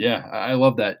 Yeah, I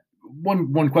love that.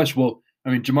 One question. Well, I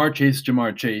mean, Jamarr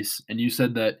Chase, and you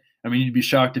said that, I mean, you'd be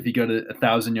shocked if he got a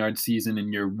 1,000-yard season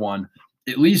in year one,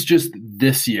 at least just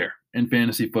this year in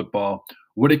fantasy football.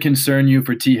 Would it concern you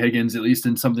for Tee Higgins, at least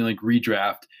in something like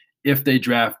redraft, if they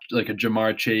draft like a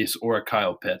Jamarr Chase or a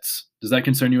Kyle Pitts? Does that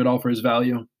concern you at all for his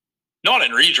value? Not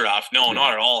in redraft. No,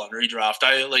 not at all in redraft.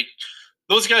 I like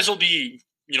those guys will be,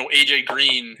 you know, AJ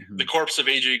Green, the corpse of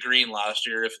AJ Green last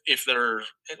year. If they're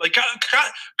like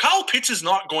Kyle Pitts is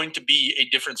not going to be a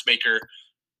difference maker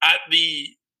at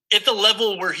the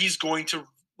level where he's going to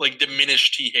like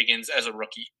diminish Tee Higgins as a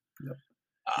rookie. Yep.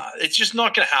 It's just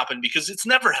not going to happen because it's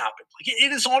never happened. Like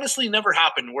it has honestly never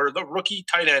happened where the rookie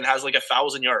tight end has like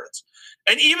 1,000 yards.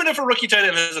 And even if a rookie tight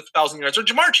end has 1,000 yards or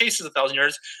Jamarr Chase has 1,000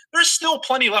 yards, there's still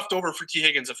plenty left over for Tee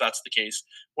Higgins if that's the case.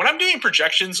 When I'm doing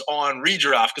projections on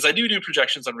redraft, because I do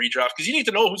projections on redraft, because you need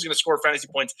to know who's going to score fantasy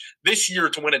points this year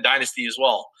to win a dynasty as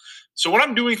well. So when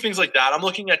I'm doing things like that, I'm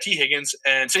looking at Tee Higgins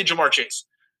and say Jamarr Chase.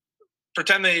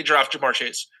 Pretend they draft Jamarr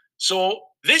Chase. So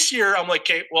this year, I'm like,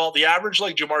 okay, well, the average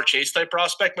like Jamarr Chase type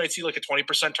prospect might see like a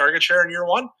 20% target share in year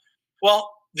one.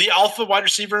 Well, the alpha wide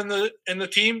receiver in the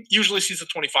team usually sees a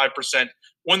 25%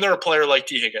 when they're a player like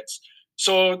Tee Higgins.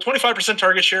 So 25%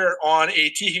 target share on a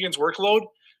Tee Higgins workload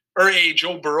or a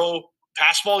Joe Burrow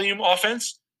pass volume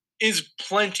offense is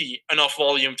plenty enough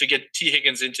volume to get Tee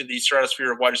Higgins into the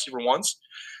stratosphere of wide receiver ones.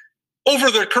 Over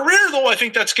their career, though, I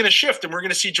think that's going to shift, and we're going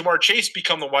to see Jamarr Chase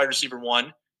become the wide receiver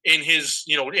one in his,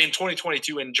 you know, in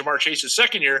 2022 in Jamarr Chase's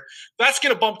second year. That's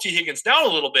going to bump Tee Higgins down a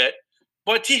little bit.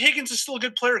 But Tee Higgins is still a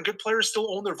good player, and good players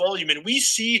still own their volume. And we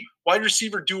see wide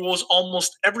receiver duos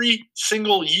almost every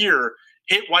single year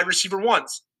hit wide receiver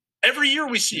ones. Every year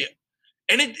we see it.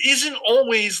 And it isn't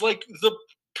always like the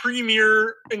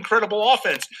premier, incredible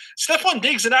offense. Stephon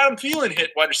Diggs and Adam Thielen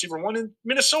hit wide receiver one in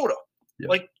Minnesota. Yep.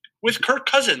 Like with Kirk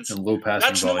Cousins. And low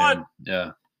passing volume.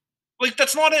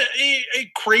 That's not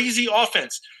a crazy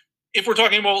offense. If we're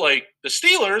talking about like the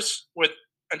Steelers with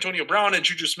Antonio Brown and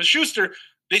Juju Smith-Schuster,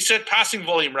 they set passing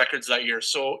volume records that year.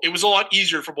 So it was a lot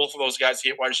easier for both of those guys to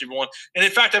hit wide receiver one. And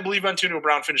in fact, I believe Antonio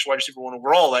Brown finished wide receiver one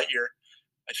overall that year.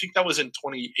 I think that was in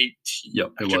 2018.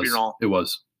 Yep, I could be wrong. It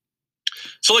was.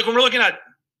 So like when we're looking at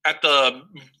the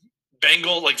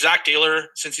Bengals, like Zach Taylor,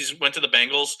 since he went to the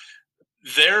Bengals,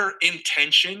 their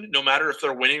intention, no matter if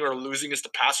they're winning or losing, is to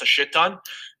pass a shit ton.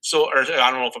 So, or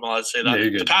I don't know if I'm allowed to say that.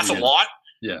 Yeah, to pass a lot.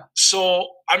 Yeah. So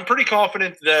I'm pretty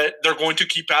confident that they're going to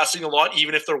keep passing a lot,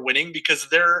 even if they're winning, because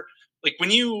they're like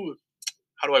when you,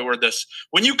 how do I word this?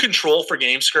 When you control for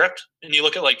game script and you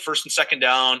look at like first and second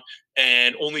down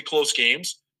and only close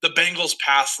games, the Bengals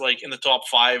pass like in the top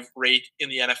 5 rate in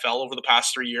the NFL over the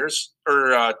past 3 years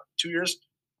or 2 years,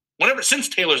 whenever since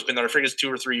Taylor's been there. I forget it's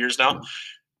 2 or 3 years now. Yeah.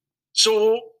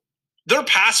 So their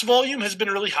pass volume has been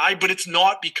really high, but it's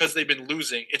not because they've been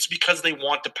losing. It's because they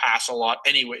want to pass a lot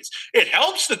anyways. It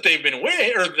helps that they've been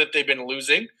winning or that they've been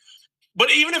losing.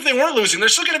 But even if they weren't losing, they're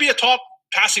still going to be a top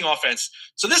passing offense.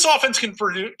 So this offense can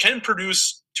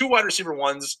produce 2 wide receiver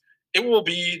ones. It will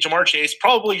be Jamarr Chase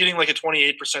probably getting like a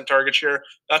 28% target share.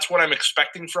 That's what I'm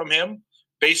expecting from him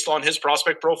based on his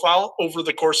prospect profile over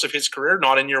the course of his career,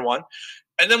 not in year one.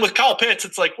 And then with Kyle Pitts,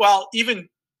 it's like, well, even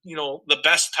 – you know, the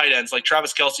best tight ends like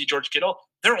Travis Kelce, George Kittle,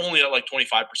 they're only at like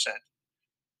 25%.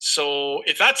 So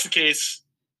if that's the case,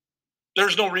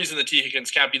 there's no reason that Tee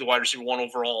Higgins can't be the wide receiver one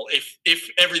overall if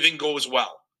everything goes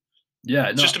well. Yeah.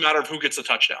 It's just a matter of who gets the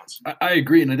touchdowns. I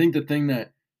agree. And I think the thing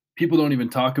that people don't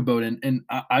even talk about, and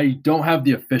I don't have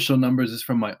the official numbers, is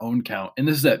from my own count, and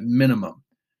this is at minimum.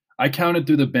 I counted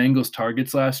through the Bengals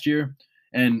targets last year.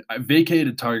 And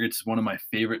vacated targets is one of my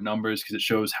favorite numbers because it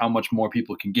shows how much more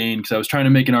people can gain. Because I was trying to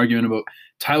make an argument about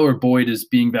Tyler Boyd as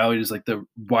being valued as like the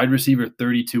wide receiver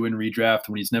 32 in redraft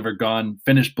when he's never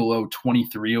finished below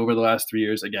 23 over the last 3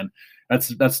 years. Again,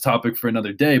 that's a topic for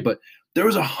another day. But there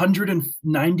was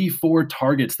 194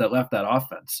 targets that left that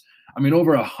offense. I mean,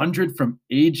 over 100 from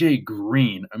AJ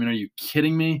Green. I mean, are you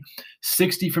kidding me?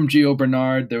 60 from Gio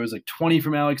Bernard. There was like 20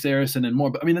 from Alex Harrison and more.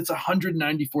 But I mean, that's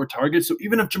 194 targets. So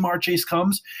even if Jamarr Chase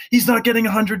comes, he's not getting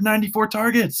 194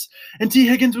 targets. And Tee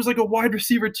Higgins was like a wide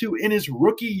receiver too in his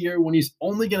rookie year when he's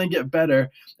only going to get better.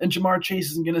 And Jamarr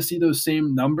Chase isn't going to see those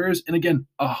same numbers. And again,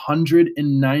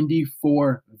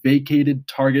 194 vacated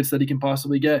targets that he can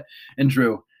possibly get. And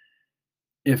Drew,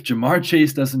 if Jamarr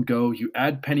Chase doesn't go, you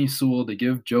add Penny Sewell to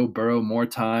give Joe Burrow more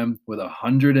time with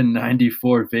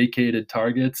 194 vacated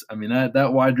targets. I mean,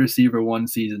 that wide receiver one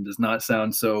season does not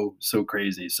sound so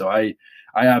crazy. So I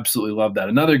absolutely love that.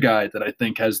 Another guy that I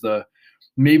think has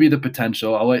maybe the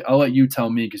potential. I'll let you tell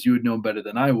me because you would know better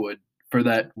than I would for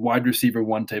that wide receiver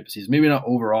one type of season. Maybe not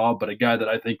overall, but a guy that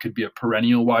I think could be a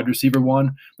perennial wide receiver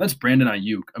one. That's Brandon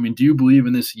Aiyuk. I mean, do you believe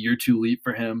in this year two leap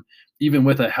for him? Even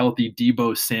with a healthy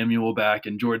Deebo Samuel back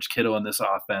and George Kittle in this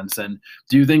offense? And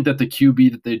do you think that the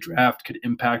QB that they draft could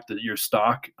impact your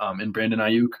stock in Brandon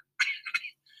Aiyuk?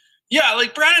 Yeah,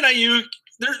 like Brandon Aiyuk,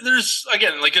 there's,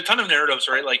 again, like a ton of narratives,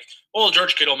 right? Like, well,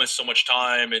 George Kittle missed so much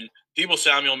time and Deebo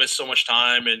Samuel missed so much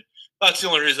time. And that's the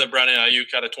only reason that Brandon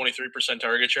Aiyuk had a 23%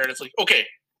 target share. And it's like, okay,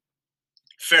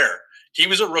 fair. He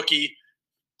was a rookie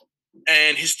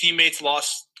and his teammates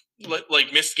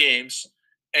missed games.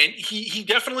 And he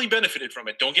definitely benefited from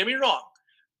it. Don't get me wrong.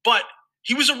 But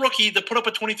he was a rookie that put up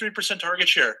a 23% target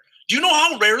share. Do you know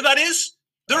how rare that is?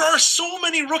 There are so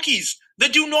many rookies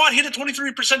that do not hit a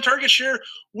 23% target share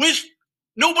with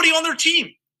nobody on their team.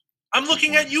 I'm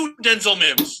looking at you, Denzel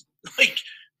Mims. Like,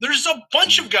 there's a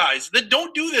bunch of guys that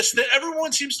don't do this that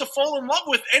everyone seems to fall in love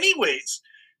with anyways.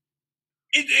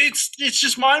 It's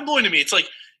just mind-blowing to me. It's like,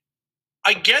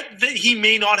 I get that he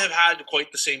may not have had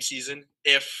quite the same season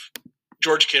if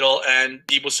George Kittle and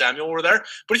Deebo Samuel were there.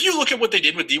 But if you look at what they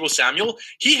did with Deebo Samuel,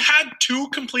 he had 2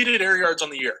 completed air yards on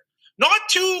the year. Not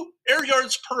 2 air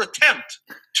yards per attempt.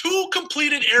 2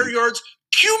 completed air yards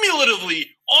cumulatively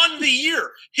on the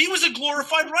year. He was a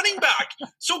glorified running back.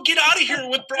 So get out of here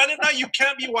with Brandon. Now you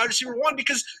can't be wide receiver one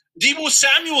because Deebo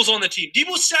Samuel's on the team.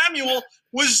 Deebo Samuel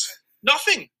was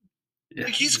nothing. Yeah,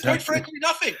 like he's exactly. quite frankly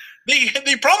nothing.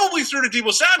 They probably threw to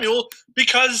Deebo Samuel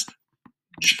because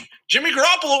Jimmy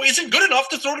Garoppolo isn't good enough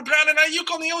to throw to Brandon Aiyuk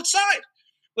on the outside.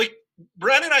 Like,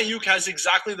 Brandon Aiyuk has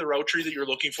exactly the route tree that you're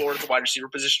looking for at the wide receiver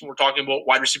position. We're talking about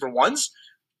wide receiver ones.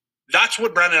 That's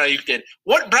what Brandon Aiyuk did.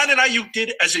 What Brandon Aiyuk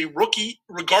did as a rookie,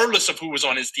 regardless of who was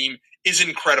on his team, is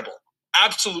incredible.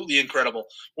 Absolutely incredible.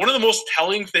 One of the most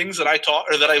telling things that I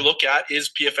look at is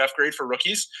PFF grade for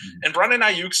rookies. Mm-hmm. And Brandon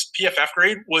Ayuk's PFF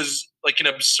grade was like an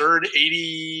absurd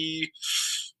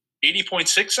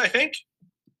 80.6, I think.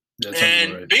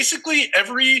 And right. Basically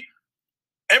every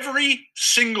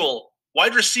single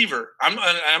wide receiver,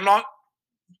 I'm not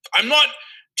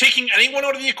taking anyone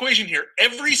out of the equation here.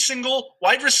 Every single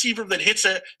wide receiver that hits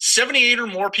a 78 or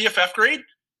more PFF grade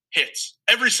hits.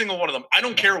 Every single one of them. I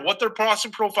don't care what their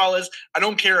prospect profile is. I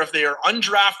don't care if they are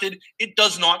undrafted. It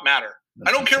does not matter.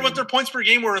 I don't care what their points per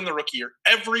game were in the rookie year.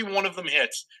 Every one of them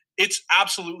hits. It's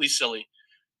absolutely silly.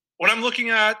 When I'm looking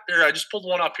at there, I just pulled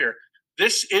one up here.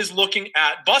 This is looking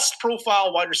at bust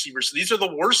profile wide receivers. So these are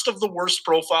the worst of the worst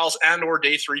profiles and or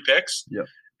day 3 picks. Yep.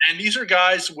 And these are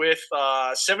guys with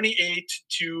 78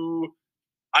 to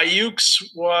Ayuk's.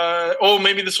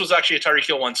 Maybe this was actually a Tyreek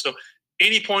Hill one. So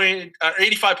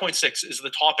 85.6 is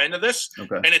the top end of this.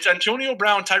 Okay. And it's Antonio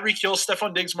Brown, Tyreek Hill,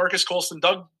 Stephon Diggs, Marcus Colston,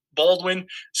 Doug Baldwin,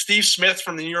 Steve Smith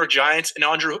from the New York Giants, and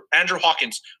Andrew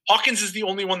Hawkins. Hawkins is the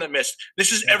only one that missed.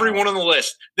 This is everyone on the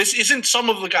list. This isn't some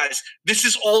of the guys. This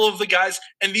is all of the guys,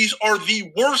 and these are the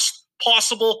worst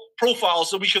possible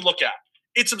profiles that we could look at.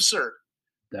 It's absurd.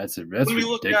 That's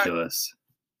ridiculous.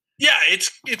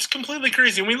 It's completely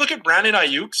crazy. When we look at Brandon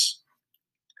Aiyuk's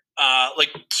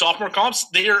sophomore comps,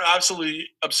 they are absolutely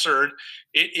absurd.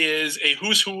 It is a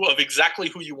who's who of exactly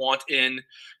who you want in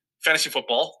fantasy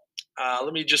football.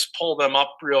 Let me just pull them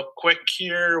up real quick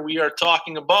here. We are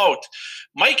talking about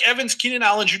Mike Evans, Keenan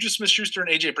Allen, Juju Smith-Schuster,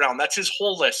 and A.J. Brown. That's his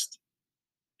whole list.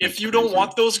 If you don't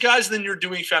want those guys, then you're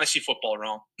doing fantasy football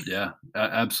wrong. Yeah,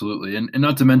 absolutely. And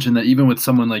not to mention that even with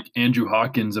someone like Andrew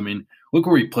Hawkins, I mean, look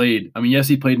where he played. I mean, yes,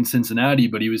 he played in Cincinnati,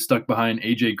 but he was stuck behind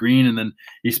A.J. Green, and then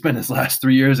he spent his last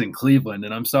 3 years in Cleveland.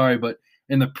 And I'm sorry, but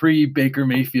in the pre-Baker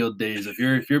Mayfield days, if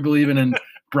you're believing in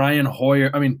Brian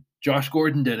Hoyer, I mean, Josh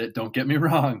Gordon did it, don't get me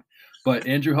wrong. But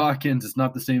Andrew Hawkins is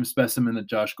not the same specimen that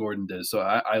Josh Gordon did. So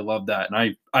I love that.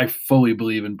 And I fully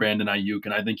believe in Brandon Aiyuk,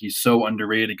 and I think he's so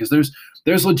underrated because there's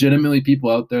legitimately people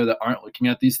out there that aren't looking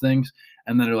at these things.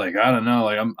 And then they're like, I don't know,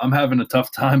 like I'm having a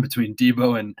tough time between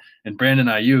Debo and Brandon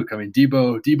Aiyuk. I mean,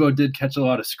 Debo did catch a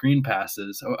lot of screen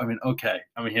passes. I mean, okay.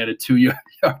 I mean, he had a 2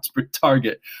 yards per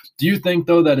target. Do you think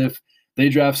though that if they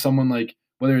draft someone like,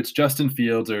 whether it's Justin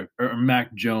Fields or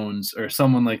Mac Jones or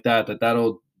someone like that,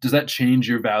 does that change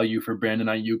your value for Brandon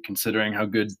Aiyuk considering how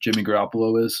good Jimmy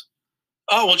Garoppolo is?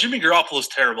 Oh, well, Jimmy Garoppolo is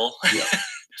terrible. Yeah.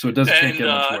 So it can't get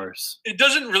much worse. It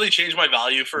doesn't really change my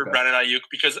value for Brandon Aiyuk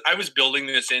because I was building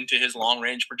this into his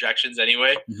long-range projections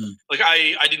anyway. Mm-hmm. Like,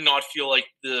 I did not feel like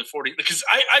the 40 – because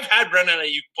I've had Brandon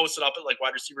Aiyuk posted up at, like,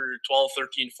 wide receiver 12,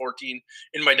 13, 14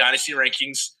 in my dynasty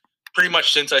rankings pretty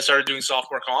much since I started doing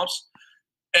sophomore comps.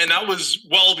 And that was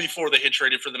well before they had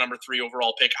traded for the number 3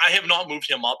 overall pick. I have not moved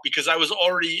him up because I was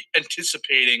already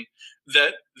anticipating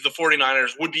that the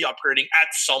 49ers would be upgrading at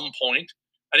some point.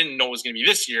 I didn't know it was going to be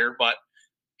this year, but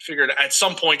figured at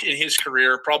some point in his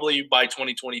career, probably by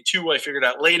 2022, I figured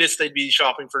at latest they'd be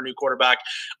shopping for a new quarterback.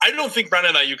 I don't think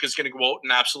Brandon Aiyuk is going to go out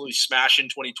and absolutely smash in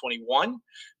 2021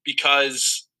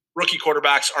 because rookie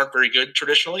quarterbacks aren't very good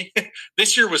traditionally.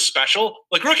 This year was special.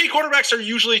 Like, rookie quarterbacks are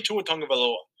usually Tua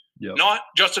Tagovailoa. Yep. Not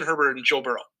Justin Herbert and Joe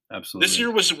Burrow. Absolutely. This year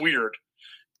was weird.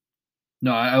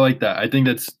 No, I like that. I think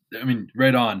that's,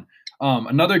 right on.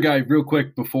 Another guy real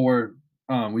quick before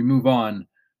we move on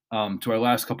to our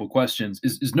last couple questions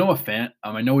is Noah Fant.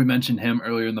 I know we mentioned him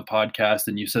earlier in the podcast,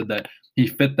 and you said that he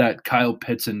fit that Kyle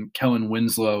Pitts and Kellen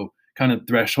Winslow kind of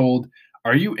threshold.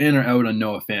 Are you in or out on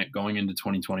Noah Fant going into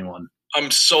 2021?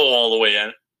 I'm so all the way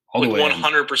in. All the way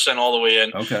 100% all the way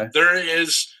in. Okay. There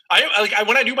is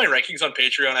when I do my rankings on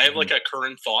Patreon, I have like a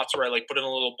current thoughts where I like put in a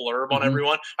little blurb on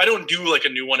everyone. I don't do like a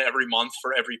new one every month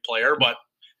for every player, but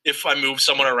if I move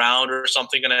someone around or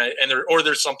something or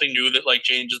there's something new that like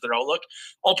changes their outlook,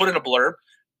 I'll put in a blurb.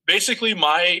 Basically,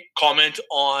 my comment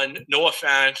on Noah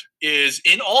Fant is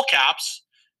in all caps,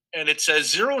 and it says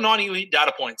 0 non-elite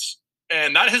data points.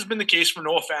 And that has been the case for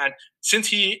Noah Fant since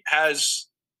he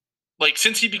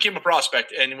became a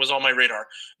prospect and was on my radar.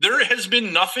 There has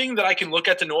been nothing that I can look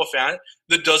at to Noah Fant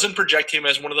that doesn't project him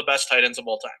as one of the best tight ends of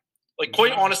all time. Like,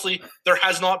 quite honestly, there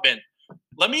has not been.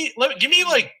 Give me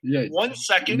 1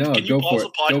 second. Can you pause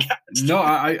the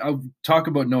podcast? I'll talk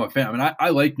about Noah Fant. I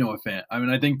like Noah Fant.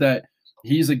 I think that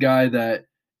he's a guy that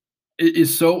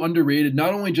is so underrated,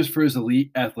 not only just for his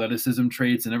elite athleticism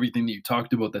traits and everything that you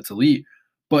talked about that's elite,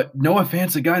 but Noah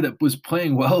Fant's a guy that was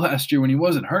playing well last year when he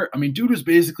wasn't hurt. Dude was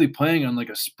basically playing on like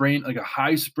a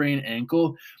high sprain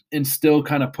ankle and still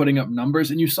kind of putting up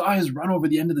numbers. And you saw his run over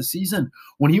the end of the season.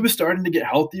 When he was starting to get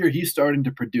healthier, he's starting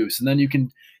to produce. And then you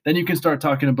can start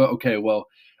talking about, okay, well,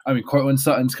 Cortland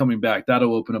Sutton's coming back.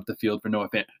 That'll open up the field for Noah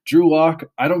Fant. Drew Lock,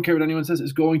 I don't care what anyone says,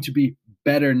 is going to be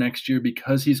better next year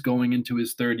because he's going into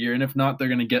his third year. And if not, they're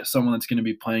going to get someone that's going to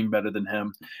be playing better than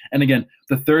him. And again,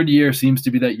 the third year seems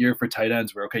to be that year for tight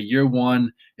ends where, okay, year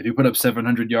 1, if you put up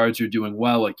 700 yards, you're doing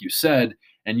well, like you said.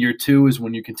 And year 2 is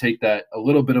when you can take that a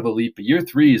little bit of a leap. But year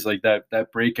 3 is like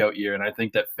that breakout year. And I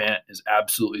think that Fant is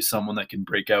absolutely someone that can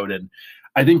break out. And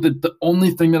I think that the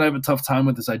only thing that I have a tough time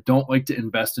with is I don't like to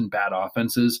invest in bad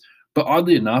offenses. But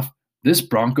oddly enough, this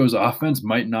Broncos offense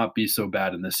might not be so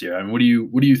bad in this year. What do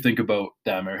you think about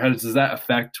them? Or does that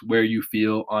affect where you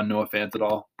feel on Noah Fant at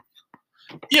all?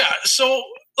 Yeah, so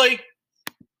like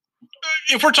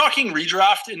if we're talking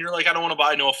redraft and you're like, I don't want to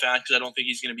buy Noah Fant because I don't think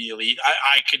he's going to be elite,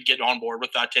 I could get on board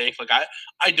with that take. Like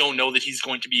I don't know that he's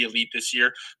going to be elite this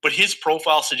year, but his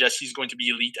profile suggests he's going to be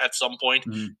elite at some point.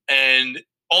 And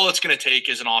all it's going to take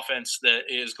is an offense that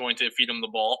is going to feed him the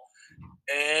ball.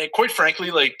 And quite frankly,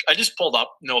 like I just pulled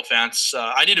up Noah Fant's.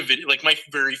 I did a video, like my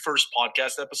very first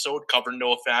podcast episode covered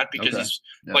Noah Fant because he's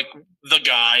like the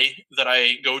guy that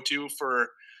I go to for,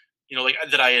 like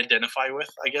that I identify with,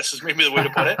 I guess is maybe the way to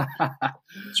put it.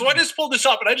 So I just pulled this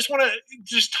up and I just want to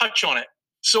just touch on it.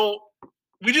 So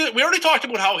we already talked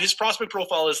about how his prospect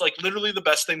profile is like literally the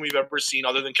best thing we've ever seen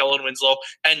other than Kellen Winslow.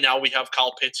 And now we have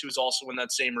Kyle Pitts, who's also in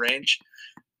that same range.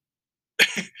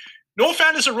 Noah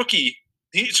Fant is a rookie.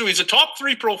 So he's a top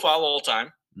 3 profile all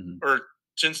time, or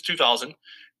since 2000.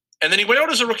 And then he went out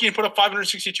as a rookie and put up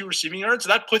 562 receiving yards.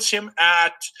 That puts him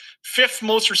at 5th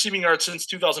most receiving yards since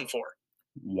 2004.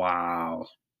 Wow.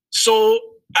 So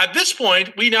at this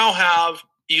point, we now have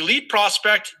elite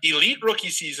prospect, elite rookie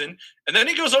season, and then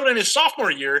he goes out in his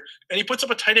sophomore year and he puts up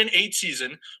a tight end 8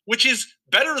 season, which is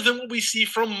better than what we see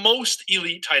from most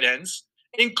elite tight ends,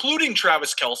 including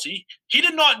Travis Kelce. He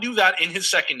did not do that in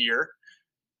his second year.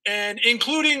 And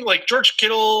including, like, George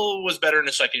Kittle was better in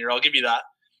his second year. I'll give you that.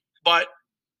 But,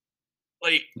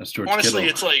 like, honestly,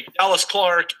 it's like Dallas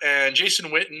Clark and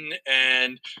Jason Witten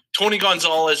and Tony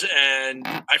Gonzalez and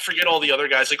I forget all the other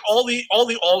guys. Like, all the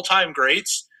all-time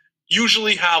greats,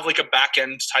 usually have like a back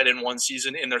end tight end one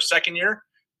season in their second year.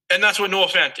 And that's what Noah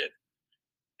Fant did.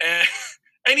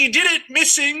 And he did it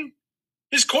missing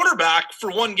his quarterback for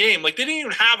one game. Like, they didn't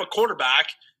even have a quarterback.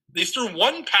 They threw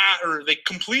one pass, or they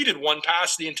completed one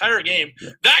pass the entire game.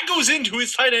 That goes into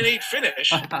his tight end 8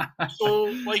 finish. So,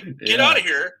 like, get out of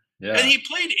here. Yeah. And he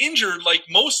played injured, like,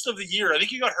 most of the year. I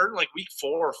think he got hurt in, like, week 4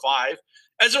 or 5.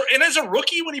 As a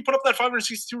rookie, when he put up that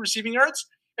 562 receiving yards,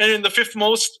 and the 5th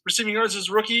most receiving yards as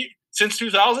a rookie since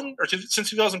 2000, or since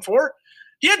 2004,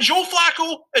 he had Joe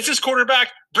Flacco as his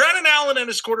quarterback, Brandon Allen as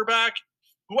his quarterback,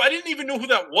 who I didn't even know who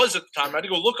that was at the time. I had to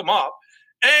go look him up.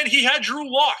 And he had Drew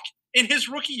Lock in his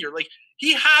rookie year. Like,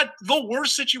 he had the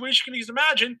worst situation you can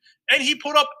imagine, and he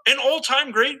put up an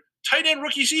all-time great tight end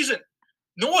rookie season.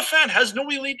 Noah Fant has no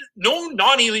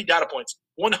non-elite data points,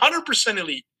 100%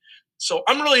 elite. So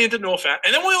I'm really into Noah Fant.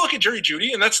 And then when we look at Jerry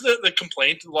Jeudy, and that's the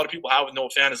complaint a lot of people have with Noah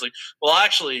Fant is like, well,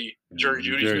 actually, Jerry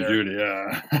Jeudy's there. Jeudy,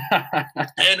 yeah.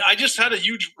 And I just had a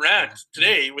huge rant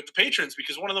today with the patrons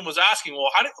because one of them was asking,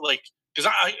 well, how did, like,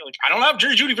 because I don't have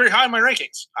Jerry Jeudy very high in my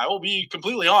rankings. I will be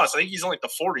completely honest. I think he's in like the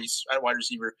 40s at wide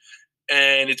receiver.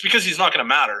 And it's because he's not going to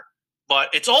matter. But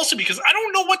it's also because I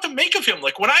don't know what to make of him.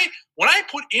 Like, when I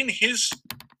put in his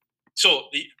 –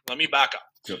 let me back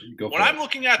up. When I'm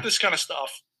looking at this kind of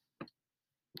stuff,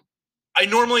 I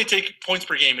normally take points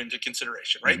per game into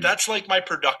consideration, right? Mm-hmm. That's like my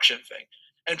production thing.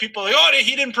 And people are like, oh,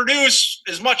 he didn't produce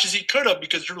as much as he could have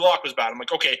because Drew Lock was bad. I'm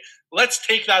like, okay, let's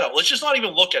take that out. Let's just not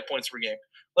even look at points per game.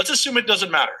 Let's assume it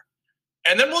doesn't matter.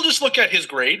 And then we'll just look at his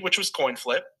grade, which was coin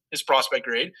flip, his prospect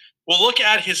grade. We'll look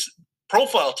at his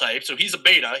profile type. So he's a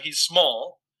beta. He's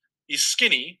small. He's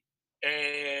skinny.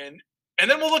 And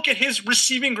then we'll look at his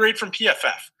receiving grade from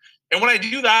PFF. And when I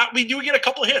do that, we do get a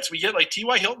couple of hits. We get like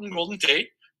T.Y. Hilton, Golden Tate,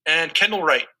 and Kendall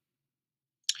Wright.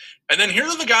 And then here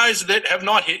are the guys that have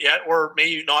not hit yet or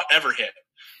may not ever hit.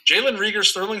 Jalen Reagor,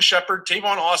 Sterling Shepard,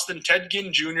 Tavon Austin, Ted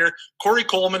Ginn Jr., Corey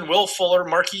Coleman, Will Fuller,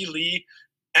 Marquis Lee,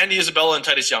 Andy Isabella, and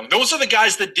Titus Young. Those are the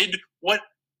guys that did what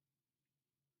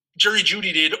Jerry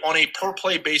Jeudy did on a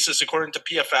per-play basis according to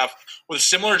PFF with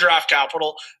similar draft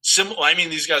capital.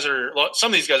 These guys are –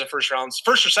 some of these guys are first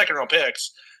or second-round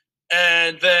picks.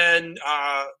 And then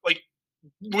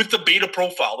with the beta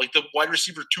profile, like the wide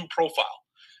receiver 2 profile.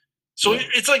 So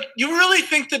it's like, you really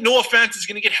think that Noah Fant is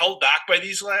going to get held back by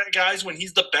these guys when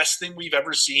he's the best thing we've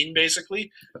ever seen,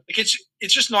 basically? Like, it's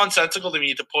just nonsensical to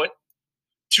me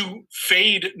to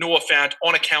fade Noah Fant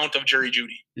on account of Jerry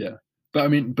Jeudy. Yeah. But I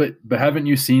mean, but haven't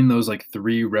you seen those like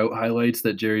 3 route highlights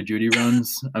that Jerry Jeudy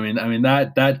runs? I mean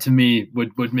that to me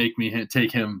would make me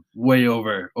take him way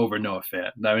over Noah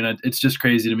Fant. I mean, it's just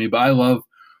crazy to me. But I love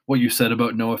what you said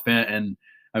about Noah Fant, and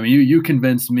I mean, you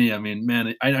convinced me. I mean,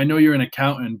 man, I know you're an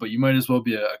accountant, but you might as well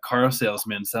be a car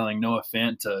salesman selling Noah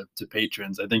Fant to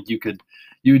patrons. I think you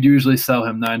would usually sell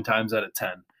him 9 times out of 10.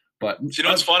 But you know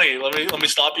what's funny? Let me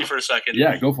stop you for a second.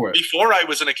 Yeah, go for it. Before I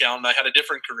was an accountant, I had a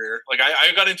different career. Like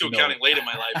I got into accounting late in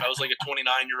my life. I was like a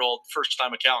 29-year-old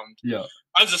first-time accountant. Yeah,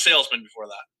 I was a salesman before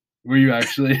that. Were you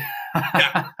actually?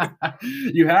 Yeah.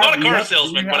 Not a car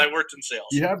salesman, but I worked in sales.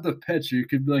 You have the pitch. You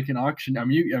could be like an auction. I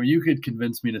mean, you could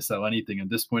convince me to sell anything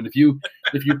at this point. If you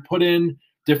put in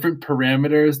different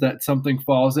parameters that something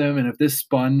falls in, and if this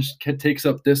sponge takes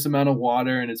up this amount of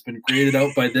water and it's been graded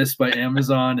out by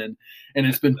Amazon and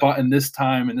it's been bought in this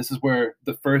time, and this is where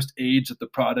the first age of the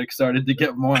product started to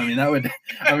get more. I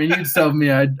mean, you'd sell me.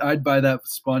 I'd buy that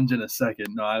sponge in a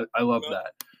second. No, I love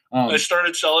that. I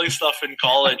started selling stuff in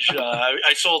college.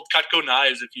 I sold Cutco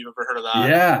knives, if you've ever heard of that.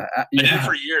 Yeah. I did it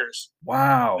for years.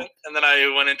 Wow. And then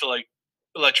I went into like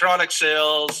electronic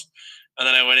sales. And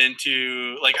then I went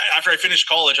into after I finished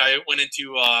college, I went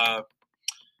into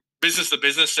business to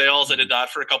business sales. I did that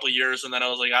for a couple of years. And then I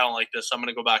was like, I don't like this. I'm going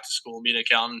to go back to school and be an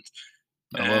accountant.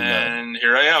 I love that. And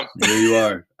here I am. There you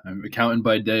are. I'm accountant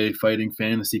by day, fighting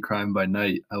fantasy crime by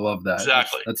night. I love that.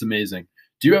 Exactly. That's amazing.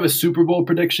 Do you have a Super Bowl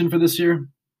prediction for this year?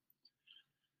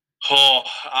 Oh,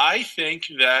 I think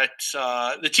that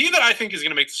the team that I think is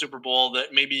going to make the Super Bowl that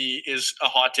maybe is a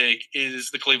hot take is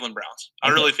the Cleveland Browns. I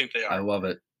really think they are. I love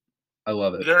it.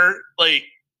 They're like,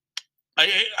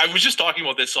 I was just talking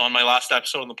about this on my last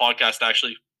episode on the podcast,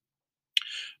 actually.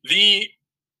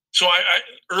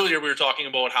 Earlier we were talking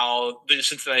about how the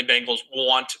Cincinnati Bengals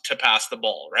want to pass the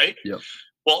ball, right? Yep.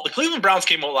 Well, the Cleveland Browns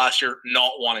came out last year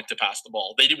not wanting to pass the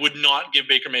ball. They would not give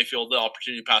Baker Mayfield the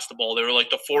opportunity to pass the ball. They were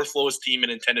like the 4th lowest team in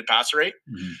intended pass rate.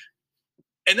 Mm-hmm.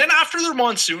 And then after their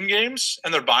monsoon games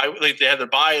and their bye, they had their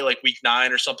bye like week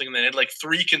 9 or something, and they had like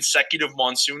 3 consecutive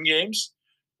monsoon games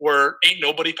where ain't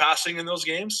nobody passing in those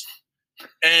games.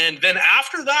 And then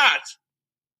after that,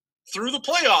 through the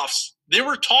playoffs, they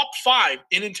were top 5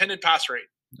 in intended pass rate.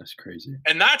 That's crazy.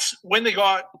 And that's when they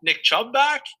got Nick Chubb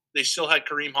back. They still had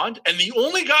Kareem Hunt. And the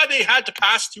only guy they had to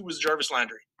pass to was Jarvis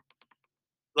Landry.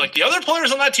 Like, the other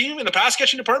players on that team in the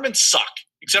pass-catching department suck,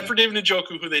 except for David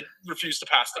Njoku, who they refuse to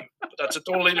pass them. But that's a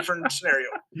totally different scenario.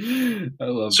 I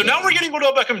love So that. now we're getting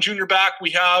Odell Beckham Jr. back.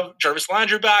 We have Jarvis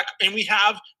Landry back. And we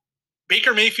have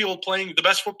Baker Mayfield playing the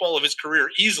best football of his career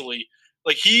easily.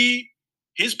 Like,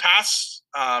 his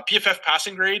PFF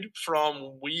passing grade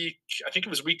from week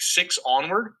 6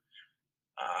 onward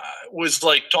was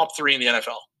like top 3 in the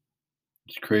NFL.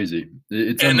 It's crazy.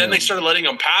 And then they started letting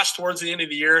him pass towards the end of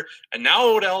the year. And now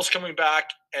Odell's coming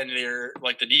back, and they're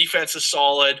like, the defense is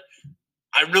solid.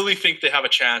 I really think they have a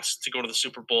chance to go to the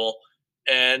Super Bowl.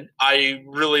 And I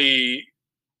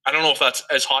don't know if that's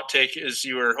as hot take as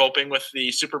you were hoping with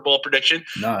the Super Bowl prediction,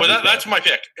 but that's my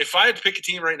pick. If I had to pick a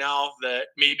team right now that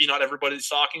maybe not everybody's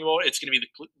talking about, it's going to be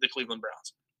the Cleveland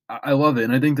Browns. I love it.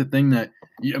 And I think the thing that,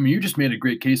 you just made a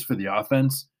great case for the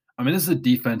offense. This is a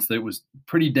defense that was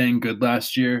pretty dang good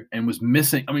last year and was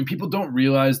missing. People don't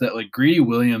realize that, like, Greedy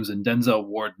Williams and Denzel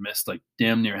Ward missed like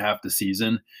damn near half the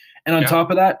season. And on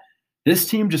top of that, this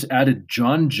team just added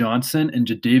John Johnson and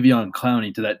Jadeveon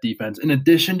Clowney to that defense, in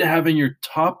addition to having your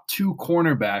top 2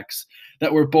 cornerbacks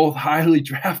that were both highly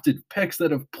drafted picks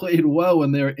that have played well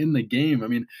when they were in the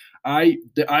game. I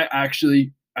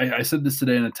said this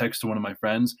today in a text to one of my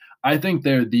friends. I think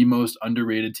they're the most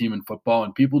underrated team in football,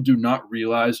 and people do not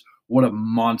realize what a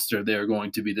monster they are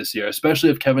going to be this year, especially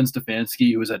if Kevin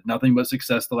Stefanski, who has had nothing but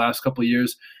success the last couple of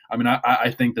years.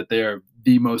 I think that they are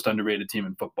the most underrated team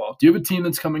in football. Do you have a team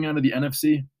that's coming out of the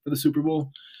NFC for the Super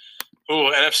Bowl?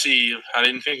 Oh, NFC. I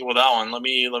didn't think about that one. Let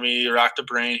me rack the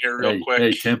brain here real quick.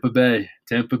 Hey, Tampa Bay.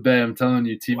 I'm telling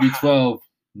you, TB12. Wow.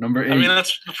 Number 8.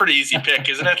 That's a pretty easy pick,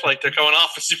 isn't it? Like, they're coming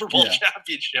off a Super Bowl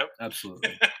championship.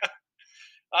 Absolutely.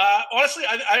 Honestly,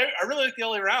 I really like the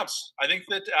LA Rams. I think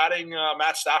that adding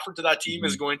Matt Stafford to that team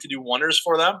is going to do wonders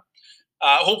for them.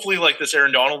 Hopefully, like, this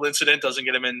Aaron Donald incident doesn't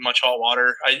get him in much hot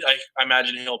water. I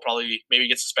imagine he'll probably maybe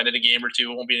get suspended a game or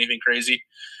 2. It won't be anything crazy.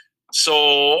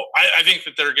 So I think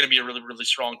that they're going to be a really, really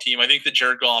strong team. I think that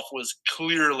Jared Goff was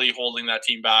clearly holding that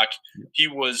team back. He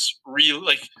was really,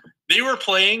 like, they were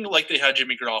playing like they had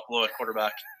Jimmy Garoppolo at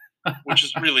quarterback, which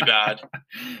is really bad.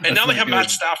 And now they have Matt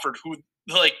Stafford, who,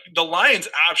 like, the Lions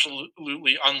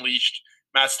absolutely unleashed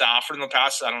Matt Stafford in the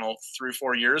past, 3 or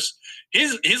 4 years.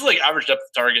 His like average depth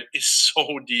of target is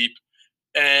so deep.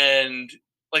 And,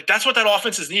 like, that's what that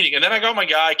offense is needing. And then I got my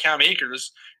guy Cam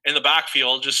Akers in the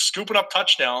backfield just scooping up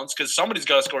touchdowns, because somebody's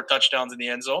got to score touchdowns in the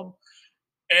end zone.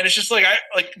 And it's just like,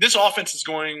 this offense is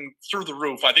going through the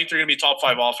roof. I think they're going to be top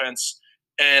 5 offense.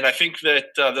 And I think that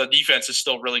the defense is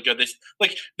still really good.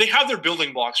 They have their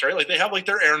building blocks, right? Like, they have, like,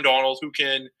 their Aaron Donald, who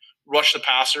can rush the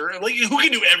passer, like, who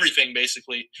can do everything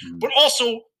basically, but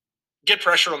also get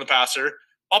pressure on the passer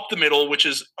up the middle, which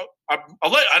is I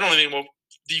don't even know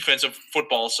defensive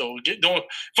football, so if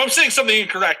I'm saying something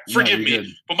incorrect, forgive me. Good.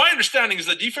 But my understanding is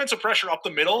that defensive pressure up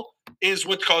the middle is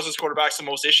what causes quarterbacks the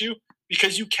most issue,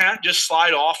 because you can't just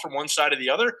slide off from one side or the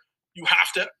other. You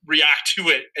have to react to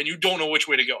it, and you don't know which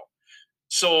way to go.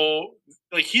 So,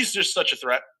 like, he's just such a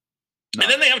threat. No.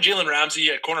 And then they have Jalen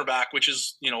Ramsey at cornerback, which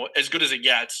is, as good as it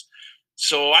gets.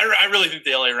 So I really think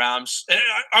the LA Rams. And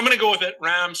I'm going to go with it.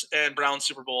 Rams and Browns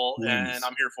Super Bowl, and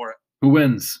I'm here for it. Who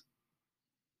wins?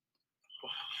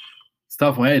 It's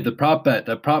tough. Hey, the prop bet.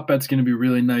 That prop bet's going to be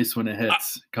really nice when it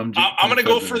hits. I'm going to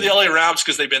go for the LA Rams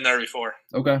because they've been there before.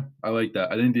 Okay, I like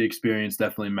that. I think the experience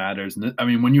definitely matters.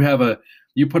 And when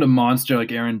you put a monster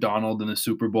like Aaron Donald in the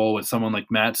Super Bowl with someone like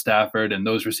Matt Stafford and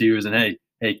those receivers, and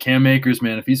hey, Cam Akers,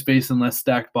 man, if he's facing less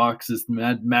stacked boxes,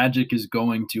 magic is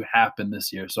going to happen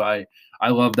this year. So I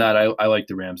love that. I like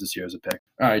the Rams this year as a pick.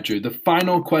 All right, Drew, the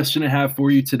final question I have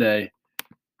for you today,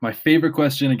 my favorite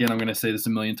question, again, I'm going to say this a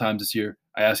million times this year.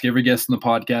 I ask every guest on the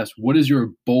podcast, what is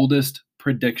your boldest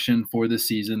prediction for the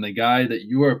season? The guy that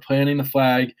you are planting the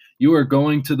flag, you are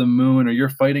going to the moon, or you're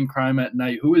fighting crime at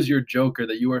night. Who is your joker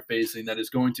that you are facing that is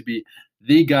going to be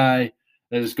the guy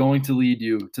that is going to lead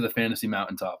you to the fantasy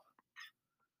mountaintop?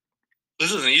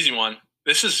 This is an easy one.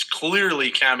 This is clearly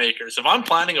Cam Akers. If I'm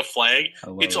planting a flag,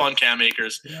 it's on Cam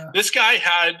Akers. Yeah. This guy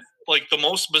had, like, the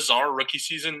most bizarre rookie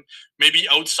season, maybe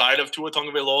outside of Tua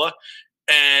Tagovailoa,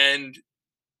 and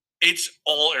it's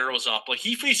all arrows up. Like,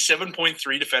 he faced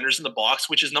 7.3 defenders in the box,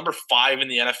 which is number 5 in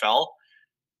the NFL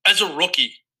as a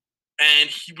rookie, and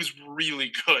he was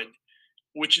really good,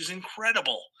 which is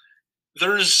incredible.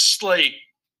 There's, like,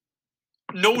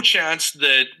 no chance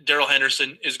that Darrell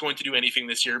Henderson is going to do anything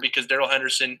this year, because Darrell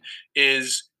Henderson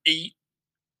is I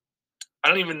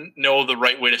don't even know the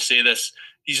right way to say this.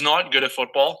 He's not good at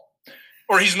football,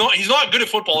 or he's not good at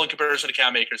football in comparison to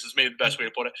Cam Akers is maybe the best way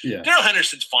to put it. Yeah. Darrell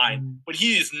Henderson's fine, but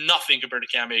he is nothing compared to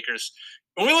Cam Akers.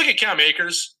 When we look at Cam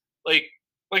Akers, like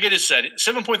I just said,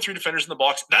 7.3 defenders in the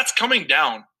box, that's coming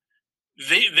down.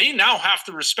 They now have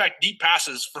to respect deep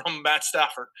passes from Matt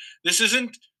Stafford. This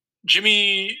isn't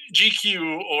Jimmy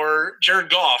GQ or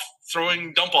Jared Goff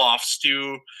throwing dump-offs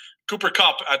to Cooper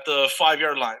Kupp at the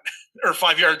 5-yard line or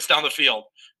 5 yards down the field.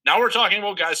 Now we're talking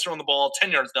about guys throwing the ball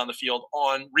 10 yards down the field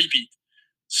on repeat.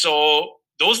 So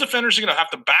those defenders are going to have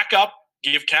to back up,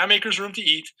 give Cam Akers room to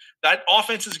eat. That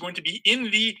offense is going to be in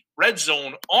the red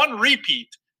zone on repeat.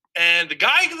 And the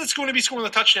guy that's going to be scoring the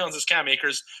touchdowns is Cam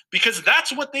Akers because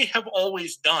that's what they have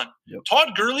always done. Yep. Todd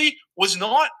Gurley was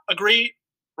not a great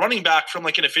running back from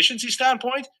like an efficiency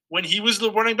standpoint when he was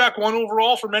the running back 1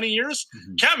 overall for many years.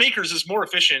 Mm-hmm. Cam Akers is more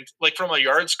efficient, like from a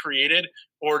yards created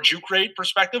or juke rate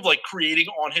perspective, like creating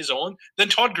on his own than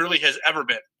Todd Gurley has ever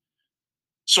been.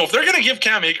 So if they're going to give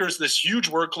Cam Akers this huge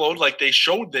workload like they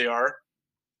showed they are,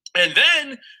 and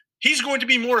then he's going to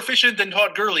be more efficient than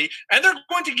Todd Gurley, and they're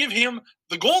going to give him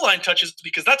the goal line touches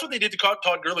because that's what they did to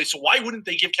Todd Gurley. So why wouldn't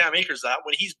they give Cam Akers that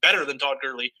when he's better than Todd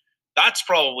Gurley? That's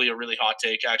probably a really hot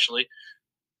take, actually.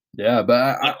 Yeah,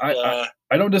 but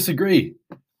I don't disagree.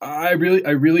 I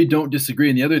really don't disagree.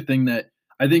 And the other thing that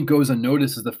I think goes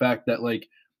unnoticed is the fact that, like,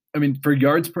 I mean, for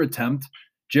yards per attempt,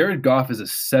 Jared Goff is a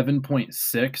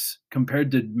 7.6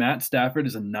 compared to Matt Stafford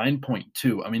is a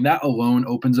 9.2. I mean, that alone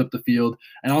opens up the field.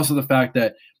 And also the fact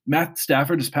that Matt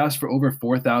Stafford has passed for over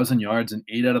 4,000 yards in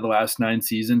 8 out of the last 9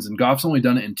 seasons, and Goff's only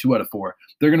done it in 2 out of 4.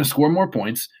 They're going to score more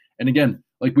points. And again,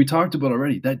 like we talked about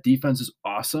already, that defense is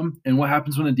awesome. And what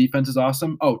happens when a defense is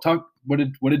awesome? What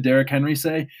did Derrick Henry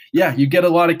say? Yeah, you get a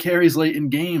lot of carries late in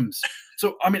games.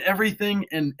 So, I mean, everything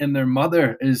and their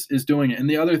mother is doing it. And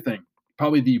the other thing,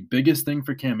 probably the biggest thing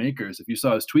for Cam Akers, if you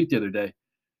saw his tweet the other day,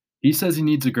 he says he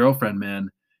needs a girlfriend,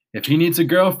 man. If he needs a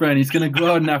girlfriend, he's going to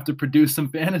go out and have to produce some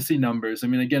fantasy numbers. I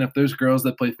mean, again, if there's girls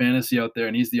that play fantasy out there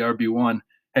and he's the RB1,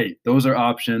 hey, those are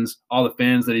options. All the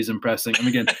fans that he's impressing. I mean,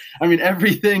 again,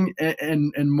 everything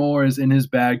and more is in his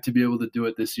bag to be able to do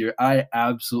it this year. I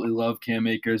absolutely love Cam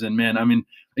Akers. And, man, I mean,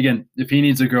 again, if he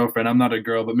needs a girlfriend, I'm not a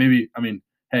girl, but maybe, I mean,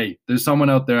 hey, there's someone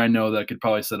out there I know that could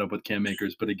probably set up with Cam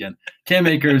Akers. But, again, Cam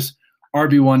Akers,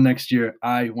 RB1 next year,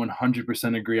 I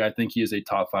 100% agree. I think he is a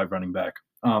top 5 running back.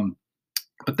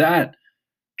 But that,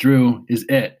 Drew, is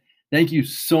it. Thank you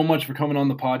so much for coming on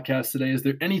the podcast today. Is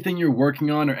there anything you're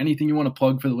working on or anything you want to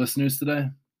plug for the listeners today?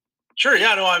 Sure.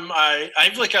 Yeah, no, I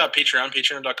have like a Patreon,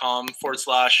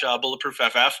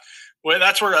 patreon.com/BulletproofFF. Well,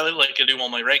 that's where I like to do all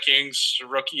my rankings,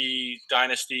 rookie,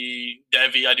 dynasty,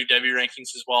 Devy. I do Devy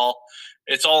rankings as well.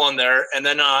 It's all on there. And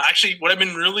then actually what I've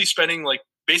been really spending like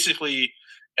basically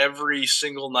every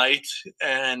single night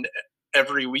and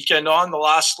every weekend on the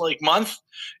last like month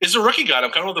is a rookie guide.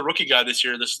 I'm kind of the rookie guide this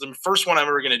year. This is the first one I'm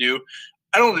ever going to do.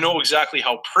 I don't know exactly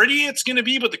how pretty it's going to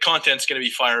be, but the content's going to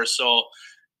be fire. So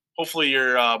hopefully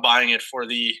you're buying it for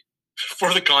the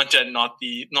content, not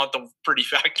the pretty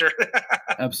factor.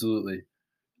 Absolutely.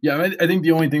 Yeah. I think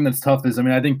the only thing that's tough is,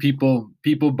 I think people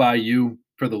buy you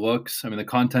for the looks. I mean, the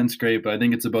content's great, but I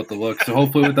think it's about the looks. So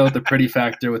hopefully without the pretty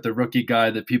factor, with the rookie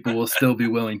guide, that people will still be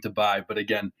willing to buy. But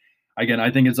again,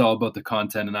 I think it's all about the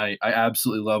content, and I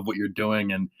absolutely love what you're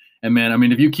doing. And man, I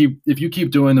mean, if you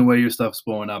keep doing the way your stuff's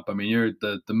blowing up, I mean,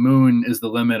 the moon is the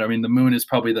limit. I mean, the moon is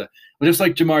probably just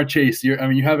like Jamarr Chase. You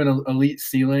have an elite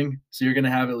ceiling, so you're going to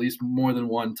have at least more than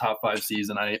one top 5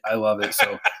 season. I love it.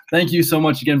 So thank you so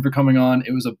much again for coming on.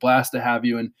 It was a blast to have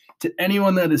you. And to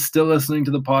anyone that is still listening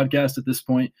to the podcast at this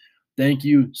point, thank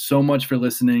you so much for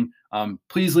listening.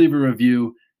 Please leave a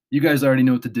review. You guys already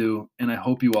know what to do, and I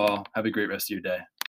hope you all have a great rest of your day.